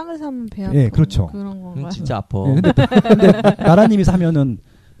 사촌이 땅을 사면 배 아프고. 네, 그렇죠. 그런 건가요? 진짜 아파. 네, 근데 나라님이 사면은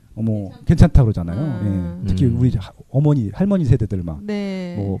괜찮다 그러잖아요. 예. 특히 우리 어머니, 할머니 세대들 막,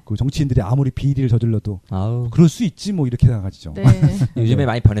 뭐 그 정치인들이 아무리 비리를 저질러도 그럴 수 있지 뭐 이렇게 생각하시죠. 네. 요즘에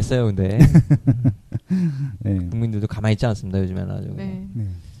많이 변했어요, 근데 네. 국민들도 가만히 있지 않습니다. 요즘에는 아주. 네.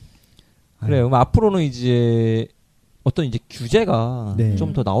 그래요. 그럼 앞으로는 이제 어떤 이제 규제가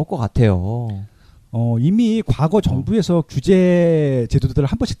좀 더 나올 것 같아요. 이미 과거 정부에서 규제 제도들을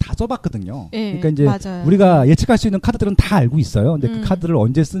한 번씩 다 써봤거든요. 네, 그러니까 이제 맞아요. 우리가 예측할 수 있는 카드들은 다 알고 있어요. 근데 그 카드를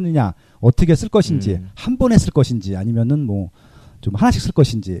언제 쓰느냐, 어떻게 쓸 것인지, 한 번에 쓸 것인지, 아니면은 뭐 좀 하나씩 쓸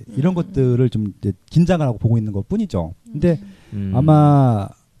것인지 이런 것들을 좀 이제 긴장을 하고 보고 있는 것뿐이죠. 근데 아마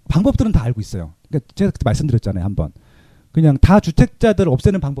방법들은 다 알고 있어요. 그러니까 제가 그때 말씀드렸잖아요, 한번. 그냥 다 주택자들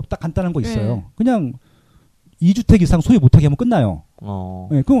없애는 방법 딱 간단한 거 있어요. 그냥 2주택 이상 소유 못하게 하면 끝나요.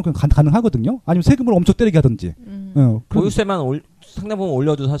 네, 그건 가능하거든요. 아니면 세금을 엄청 때리게 하든지. 보유세만 상당 부분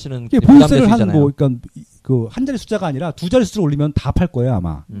올려도 사실은 보유세를 한 뭐 그러니까 그 한 자리 숫자가 아니라 두 자리 수를 올리면 다 팔 거예요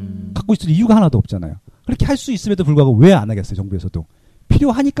아마. 갖고 있을 이유가 하나도 없잖아요. 그렇게 할 수 있음에도 불구하고 왜 안 하겠어요 정부에서도.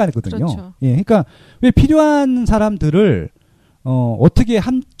 필요하니까 하거든요. 그렇죠. 예, 그러니까 왜 필요한 사람들을 어떻게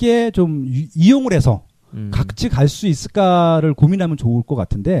함께 좀 이용을 해서 같이 갈 수 있을까를 고민하면 좋을 것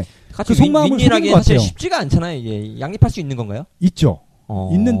같은데 그 속마음을 속이는 것 같아요. 쉽지가 않잖아요. 이게 양립할 수 있는 건가요? 있죠.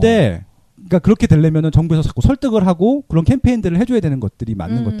 있는데 그러니까 그렇게 되려면은 정부에서 자꾸 설득을 하고 그런 캠페인들을 해줘야 되는 것들이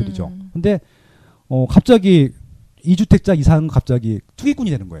맞는 것들이죠. 근데 갑자기 2주택자 이상은 갑자기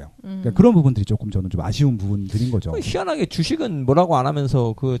투기꾼이 되는 거예요. 그러니까 그런 부분들이 조금 저는 좀 아쉬운 부분들인 거죠. 희한하게 주식은 뭐라고 안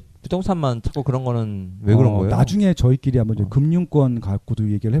하면서 그 부동산만 자꾸 그런 거는 왜 그런 거예요? 나중에 저희끼리 한번 금융권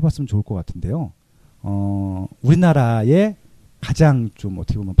갖고도 얘기를 해봤으면 좋을 것 같은데요. 우리나라의 가장 좀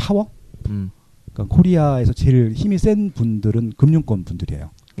어떻게 보면 파워? 그러니까 코리아에서 제일 힘이 센 분들은 금융권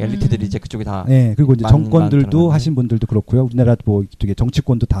분들이에요. 엘리트들이 이제 그쪽이 다. 네, 그리고 이제 정권들도 하신 분들도 그렇고요. 우리나라 뭐 이쪽에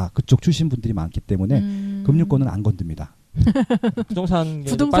정치권도 다 그쪽 출신 분들이 많기 때문에 금융권은 안 건듭니다.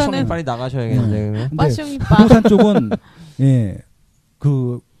 부동산은 빨리 나가셔야겠는데. 부동산 쪽은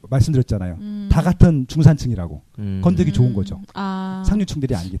그 말씀드렸잖아요. 다 같은 중산층이라고 건드기 좋은 거죠.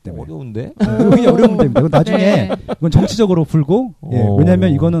 상류층들이 아니기 때문에. 어려운데? 굉장히 어려운 문제입니다. 나중에 이건 정치적으로 풀고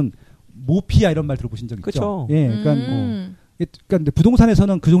왜냐하면 이거는 모피아 이런 말 들어보신 적 있죠? 그쵸. 그러니까 근데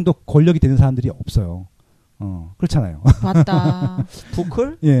부동산에서는 그 정도 권력이 되는 사람들이 없어요. 그렇잖아요. 맞다.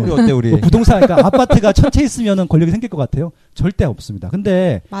 부클? 우리 어때 우리? 부동산, 그러니까 아파트가 1000채 있으면은 권력이 생길 것 같아요. 절대 없습니다.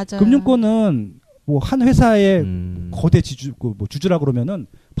 근데 맞아요. 금융권은 뭐 한 회사의 거대 주주라고 그러면은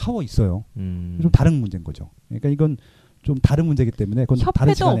파워 있어요. 좀 다른 문제인 거죠. 그러니까 이건 좀 다른 문제이기 때문에 그건 협회도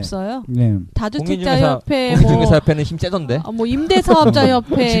다른 시간에 없어요. 네. 다주택자협회, 공인중개사협회는 힘 세던데. 뭐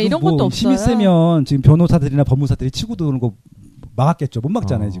임대사업자협회 이런 뭐 것도 없어요. 힘이 세면 지금 변호사들이나 법무사들이 치고 들어오는 거 막았겠죠. 못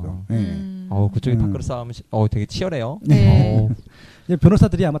막잖아요 지금. 그쪽이 밖으로 싸우면 되게 치열해요. 네.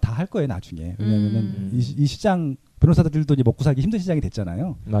 변호사들이 아마 다 할 거예요 나중에. 왜냐면은 이 시장 변호사들도 이제 먹고 살기 힘든 시장이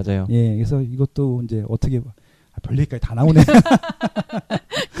됐잖아요. 맞아요. 예, 그래서 이것도 이제 어떻게 별 얘기까지 다 나오네.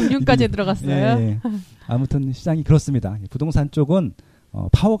 금융까지 들어갔어요. 예. 아무튼 시장이 그렇습니다. 부동산 쪽은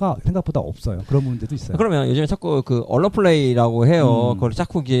파워가 생각보다 없어요. 그런 문제도 있어요. 그러면 요즘에 자꾸 그 언론 플레이라고 해요. 그걸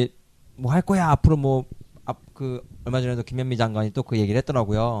자꾸 이게 뭐 할 거야 앞으로 뭐 얼마 전에도 김현미 장관이 또 그 얘기를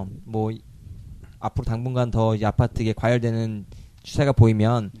했더라고요. 뭐 앞으로 당분간 더 이 아파트에 과열되는 추세가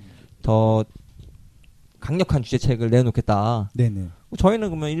보이면 더 강력한 규제책을 내놓겠다. 네네. 저희는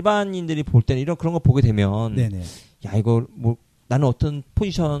그러면 일반인들이 볼 때는 그런 거 보게 되면 네네. 야 이거 뭐 나는 어떤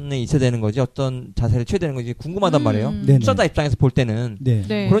포지션에 있어야 되는 거지 어떤 자세를 취해야 되는 거지 궁금하단 말이에요. 투자자 입장에서 볼 때는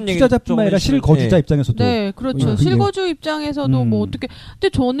그런 얘기 투자자뿐만 아니라 실거주자 입장에서도 네 그렇죠. 실거주 입장에서도 뭐 어떻게 근데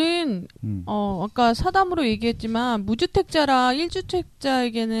저는 아까 사담으로 얘기했지만 무주택자랑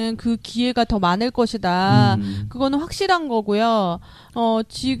 1주택자에게는 그 기회가 더 많을 것이다. 그거는 확실한 거고요.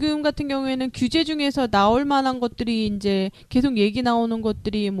 지금 같은 경우에는 규제 중에서 나올 만한 것들이 이제 계속 얘기 나오는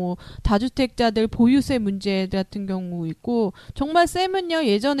것들이 뭐 다주택자들 보유세 문제 같은 경우 있고 정말 세면요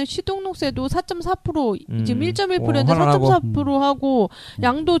예전에 취등록세도 4.4% 지금 1.1%인데 4.4% 하고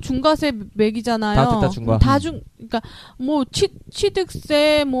양도 중과세 매기잖아요. 다주택자 중과. 그러니까 뭐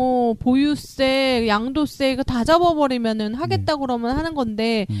취득세 뭐 보유세 양도세 이거 다 잡아버리면은 하겠다 그러면 하는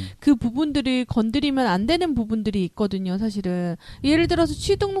건데 그 부분들이 건드리면 안 되는 부분들이 있거든요. 사실은 예를 들어서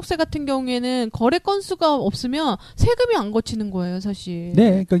취등록세 같은 경우에는 거래 건수가 없으면 세금이 안 거치는 거예요, 사실.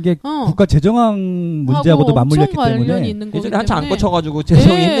 네, 그러니까 이게 국가 재정황 문제하고도 맞물렸기 때문에 예전에 한참 안 거쳐가지고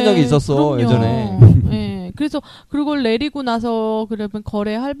재정이 힘든 적이 있었어. 그럼요. 예전에. 네, 그래서 그걸 내리고 나서 그러면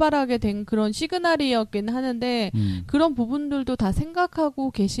거래 활발하게 된 그런 시그널이었긴 하는데 그런 부분들도 다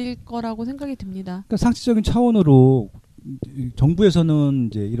생각하고 계실 거라고 생각이 듭니다. 그러니까 상식적인 차원으로 정부에서는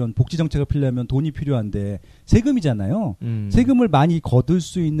이제 이런 복지 정책을 피려면 돈이 필요한데 세금이잖아요. 세금을 많이 거둘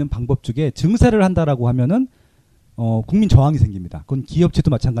수 있는 방법 중에 증세를 한다라고 하면은 국민 저항이 생깁니다. 그건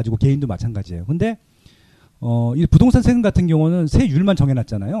기업체도 마찬가지고 개인도 마찬가지예요. 근데 이 부동산 세금 같은 경우는 세율만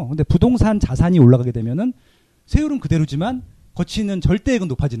정해놨잖아요. 근데 부동산 자산이 올라가게 되면은 세율은 그대로지만 거치는 절대액은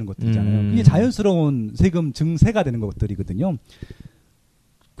높아지는 것들이잖아요. 이게 자연스러운 세금 증세가 되는 것들이거든요.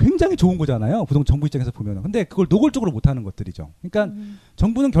 굉장히 좋은 거잖아요. 정부 입장에서 보면은. 근데 그걸 노골적으로 못하는 것들이죠. 그러니까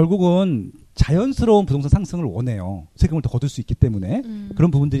정부는 결국은 자연스러운 부동산 상승을 원해요. 세금을 더 거둘 수 있기 때문에 그런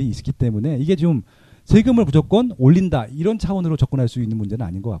부분들이 있기 때문에 이게 좀 세금을 무조건 올린다 이런 차원으로 접근할 수 있는 문제는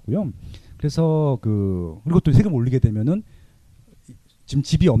아닌 것 같고요. 그래서 그리고 또 세금 올리게 되면은 지금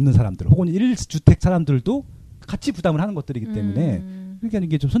집이 없는 사람들 혹은 1주택 사람들도 같이 부담을 하는 것들이기 때문에 그러니까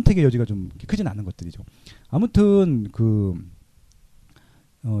이게 좀 선택의 여지가 좀 크진 않은 것들이죠. 아무튼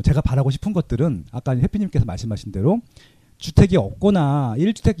제가 바라고 싶은 것들은 아까 해피님께서 말씀하신 대로 주택이 없거나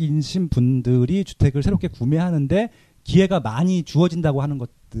 1주택이신 분들이 주택을 새롭게 구매하는데 기회가 많이 주어진다고 하는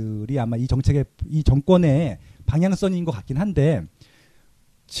것들이 아마 이 정권의 방향성인 것 같긴 한데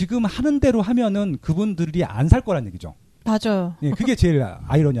지금 하는 대로 하면은 그분들이 안 살 거란 얘기죠. 맞아요. 예, 그게 제일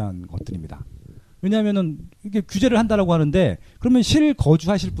아이러니한 것들입니다. 왜냐하면은 이게 규제를 한다라고 하는데 그러면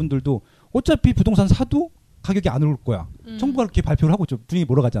실거주하실 분들도 어차피 부동산 사도 가격이 안 오를 거야. 정부가 그렇게 발표를 하고 분위기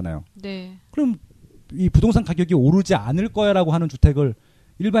몰아가잖아요. 네. 그럼 이 부동산 가격이 오르지 않을 거야라고 하는 주택을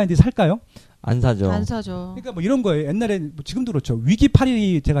일반인들이 살까요? 안 사죠. 안 사죠. 그러니까 뭐 이런 거예요. 옛날에 뭐 지금도 그렇죠.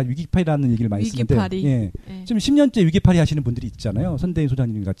 위기팔이 제가 위기팔이라는 얘기를 많이 쓰는데 예. 지금 10년째 위기팔이 하시는 분들이 있잖아요. 선대인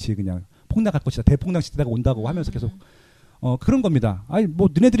소장님 같이 그냥 폭락할 것이다. 대폭락 시대가 온다고 하면서 계속 그런 겁니다. 아니 뭐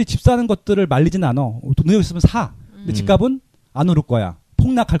너네들이 집 사는 것들을 말리진 않아. 너네 있으면 사. 근데 집값은 안 오를 거야.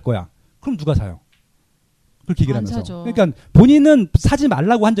 폭락할 거야. 그럼 누가 사요? 그렇게 얘기를 하면서. 사죠. 그러니까 본인은 사지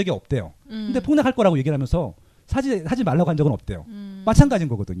말라고 한 적이 없대요. 근데 폭락할 거라고 얘기를 하면서 사지 말라고 한 적은 없대요. 마찬가지인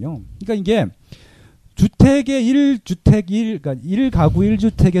거거든요. 그러니까 이게 주택의 1가구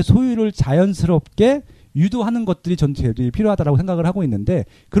 1주택의 소유를 자연스럽게 유도하는 것들이 전체들이 필요하다라고 생각을 하고 있는데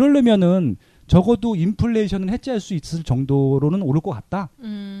그러려면은 적어도 인플레이션은 해지할 수 있을 정도로는 오를 것 같다.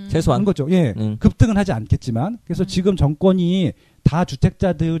 최소한 거죠. 예, 급등은 하지 않겠지만 그래서 지금 정권이 다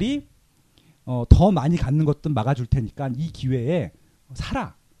주택자들이 더 많이 갖는 것도 막아줄 테니까 이 기회에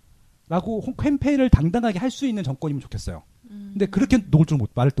사라라고 캠페인을 당당하게 할 수 있는 정권이면 좋겠어요. 근데 그렇게 놓을 줄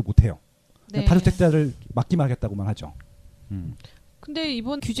말을 또 못해요. 네. 다주택자를 막기만 하겠다고만 하죠. 근데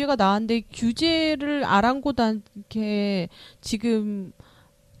이번 규제가 나왔는데 규제를 아랑곳 않게 지금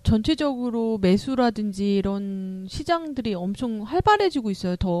전체적으로 매수라든지 이런 시장들이 엄청 활발해지고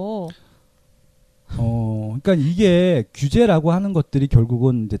있어요. 더. 그러니까 이게 규제라고 하는 것들이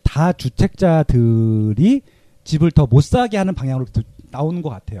결국은 이제 다 주택자들이 집을 더 못 사게 하는 방향으로 나오는 것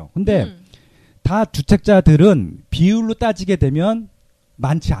같아요. 근데 다 주택자들은 비율로 따지게 되면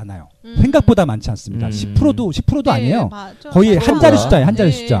많지 않아요. 생각보다 많지 않습니다. 10%도 네, 아니에요. 맞아. 거의 한 자리 숫자예요. 한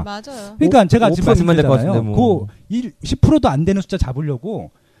자리 네, 숫자. 맞아요. 그러니까 제가 지금 말씀드렸잖아요. 뭐. 그 10%도 안 되는 숫자 잡으려고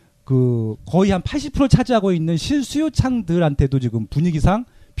그 거의 한 80%를 차지하고 있는 실수요층들한테도 지금 분위기상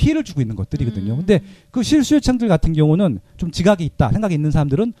피해를 주고 있는 것들이거든요. 근데 그 실수요층들 같은 경우는 좀 지각이 있다 생각이 있는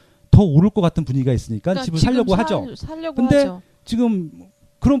사람들은 더 오를 것 같은 분위기가 있으니까 그러니까 집을 살려고 하죠. 근데 지금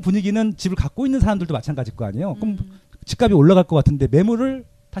그런 분위기는 집을 갖고 있는 사람들도 마찬가지일 거 아니에요. 그럼 집값이 올라갈 것 같은데 매물을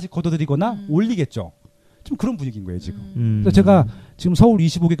다시 걷어들이거나 올리겠죠. 좀 그런 분위기인 거예요 지금. 그래서 제가 지금 서울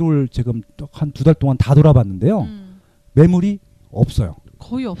 25개국을 지금 한 2달 동안 다 돌아봤는데요. 매물이 없어요.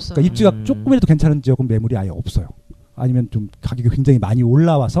 거의 없어요. 그러니까 입지가 조금이라도 괜찮은 지역은 매물이 아예 없어요. 아니면 좀 가격이 굉장히 많이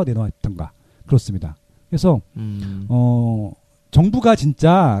올라와서 내놓았던가 그렇습니다. 그래서 정부가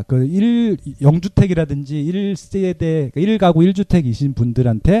진짜 그 0주택이라든지 1세대, 1가구 1주택이신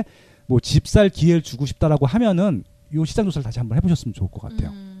분들한테 뭐 집 살 기회를 주고 싶다라고 하면은 요 시장 조사를 다시 한번 해보셨으면 좋을 것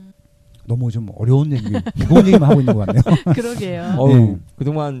같아요. 너무 좀 어려운 얘기, 무거운 얘기만 하고 있는 것 같네요. 그러게요. 네.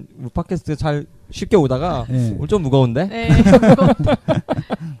 그동안 우리 팟캐스트 잘 쉽게 오다가 네. 오늘 좀 무거운데? 네, 무거운데.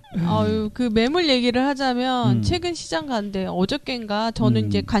 그 매물 얘기를 하자면 최근 시장 가는데 어저께인가 저는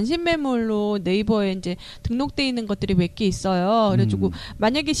이제 관심 매물로 네이버에 이제 등록돼 있는 것들이 몇 개 있어요. 그래가지고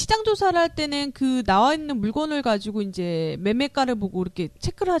만약에 시장 조사를 할 때는 그 나와 있는 물건을 가지고 이제 매매가를 보고 이렇게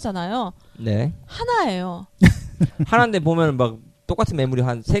체크를 하잖아요. 네. 하나예요. 하나인데 보면 막 똑같은 매물이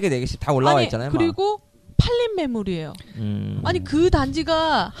한 3개, 4개씩 다 올라와 있잖아요. 그리고 팔린 매물이에요. 아니 그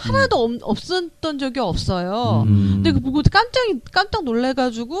단지가 하나도 없었던 적이 없어요. 근데 그 보고 깜짝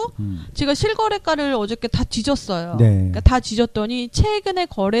놀래가지고 제가 실거래가를 어저께 다 뒤졌어요. 네. 그러니까 다 뒤졌더니 최근에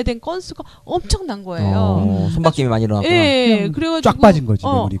거래된 건수가 엄청난 거예요. 손바뀜이 많이 일어났구나. 예, 그래가지고 쫙 빠진 거지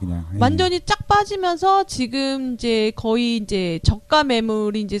매물이 그냥. 완전히 쫙 빠지면서 지금 이제 거의 이제 저가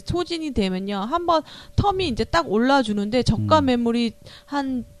매물이 이제 소진이 되면요 한번 텀이 이제 딱 올라주는데 저가 매물이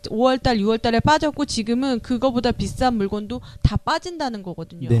한 5월달, 6월달에 빠졌고 지금은 그거보다 비싼 물건도 다 빠진다는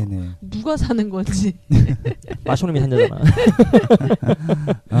거거든요. 네네. 누가 사는 건지. 마쇼님이 산다잖아.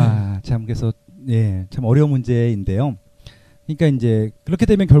 참 그래서 참 어려운 문제인데요. 그러니까 이제 그렇게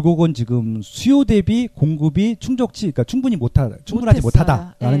되면 결국은 지금 수요 대비 공급이 그러니까 충분하지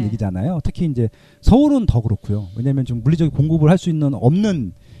못하다라는 얘기잖아요. 특히 이제 서울은 더 그렇고요. 왜냐하면 좀 물리적인 공급을 할 수 있는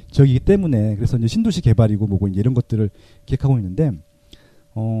없는 지역이기 때문에 그래서 이제 신도시 개발이고 뭐고 이제 이런 것들을 기획하고 있는데.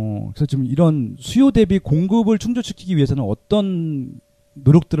 그래서 지금 이런 수요 대비 공급을 충족시키기 위해서는 어떤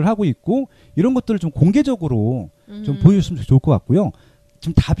노력들을 하고 있고 이런 것들을 좀 공개적으로 좀 보여줬으면 좋을 것 같고요.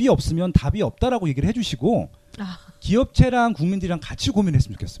 지금 답이 없으면 답이 없다라고 얘기를 해주시고 기업체랑 국민들이랑 같이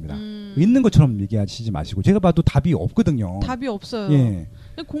고민했으면 좋겠습니다. 있는 것처럼 얘기하시지 마시고 제가 봐도 답이 없거든요. 답이 없어요. 예.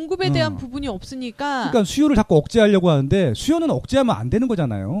 공급에 대한 부분이 없으니까. 그러니까 수요를 자꾸 억제하려고 하는데 수요는 억제하면 안 되는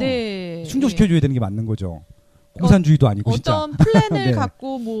거잖아요. 네. 충족시켜줘야 되는 게 맞는 거죠. 공산주의도 아니고 진짜. 어떤 플랜을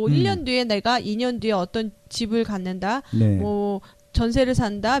갖고 뭐 1년 뒤에 내가 2년 뒤에 어떤 집을 갖는다. 뭐 전세를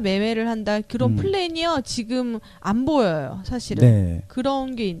산다, 매매를 한다. 그런 플랜이요. 지금 안 보여요. 사실은. 네.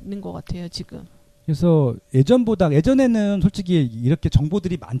 그런 게 있는 것 같아요. 지금. 그래서 예전에는 솔직히 이렇게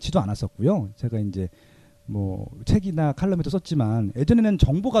정보들이 많지도 않았었고요. 제가 이제 뭐 책이나 칼럼에도 썼지만 예전에는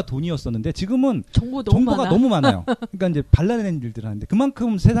정보가 돈이었었는데 지금은 정보가 너무 많아요. 그러니까 이제 발라내는 일들을 하는데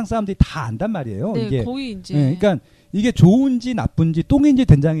그만큼 세상 사람들이 다 안단 말이에요. 네, 이게 거의 이제. 그러니까 이게 좋은지 나쁜지 똥인지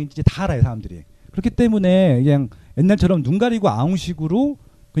된장인지 다 알아요 사람들이. 그렇기 때문에 그냥 옛날처럼 눈 가리고 아웅식으로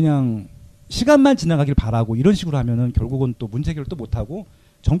그냥 시간만 지나가길 바라고 이런 식으로 하면은 결국은 또 문제 해결을 또 못하고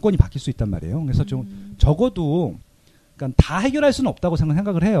정권이 바뀔 수 있단 말이에요. 그래서 좀 적어도 그러니까 다 해결할 수는 없다고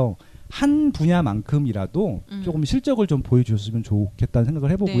생각을 해요. 한 분야만큼이라도 조금 실적을 좀 보여주셨으면 좋겠다는 생각을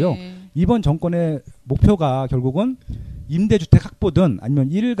해보고요. 이번 정권의 목표가 결국은 임대주택 확보든 아니면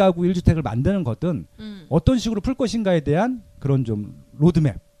 1가구 1주택을 만드는 거든 어떤 식으로 풀 것인가에 대한 그런 좀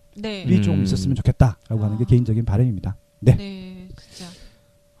로드맵이 좀 있었으면 좋겠다라고 하는 게 개인적인 바람입니다. 네. 진짜.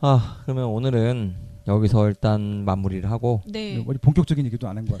 그러면 오늘은 여기서 일단 마무리를 하고 본격적인 얘기도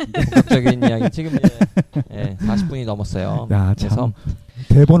안 한 것 같은데 본격적인 이야기 지금 이제 40분이 넘었어요. 그래서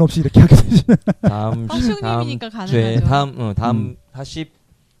대본 없이 이렇게 하게 되시면 다음 주에 다음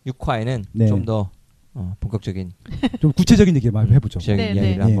 46화에는 좀 더 본격적인 좀 구체적인 얘기 많이 해보죠. 구체적인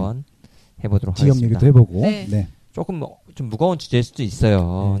이야기를 한번 해보도록 지역 하겠습니다. 얘기도 해보고 조금 좀 무거운 주제일 수도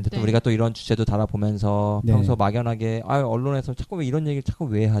있어요. 근데 또 네. 우리가 또 이런 주제도 다뤄보면서 네. 평소 막연하게 언론에서 자꾸 왜 이런 얘기를 자꾸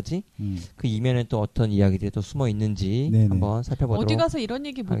왜 하지? 그 이면에 또 어떤 이야기들이 또 숨어 있는지 네네. 한번 살펴보도록. 어디 가서 이런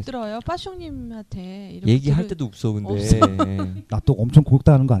얘기 못 하겠습니다. 들어요? 빠숑님한테 얘기할 때도 없어 근데. 나 또 엄청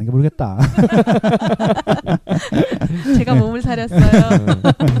고육당하는 거 아닌가 모르겠다. 제가 몸을 사렸어요.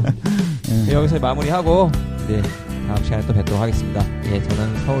 네, 여기서 마무리하고 네, 다음 시간에 또 뵙도록 하겠습니다. 예,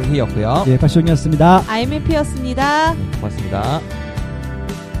 저는 서울희였고요. 예, 빠숑이었습니다. 아임해피였습니다. 네, 고맙습니다.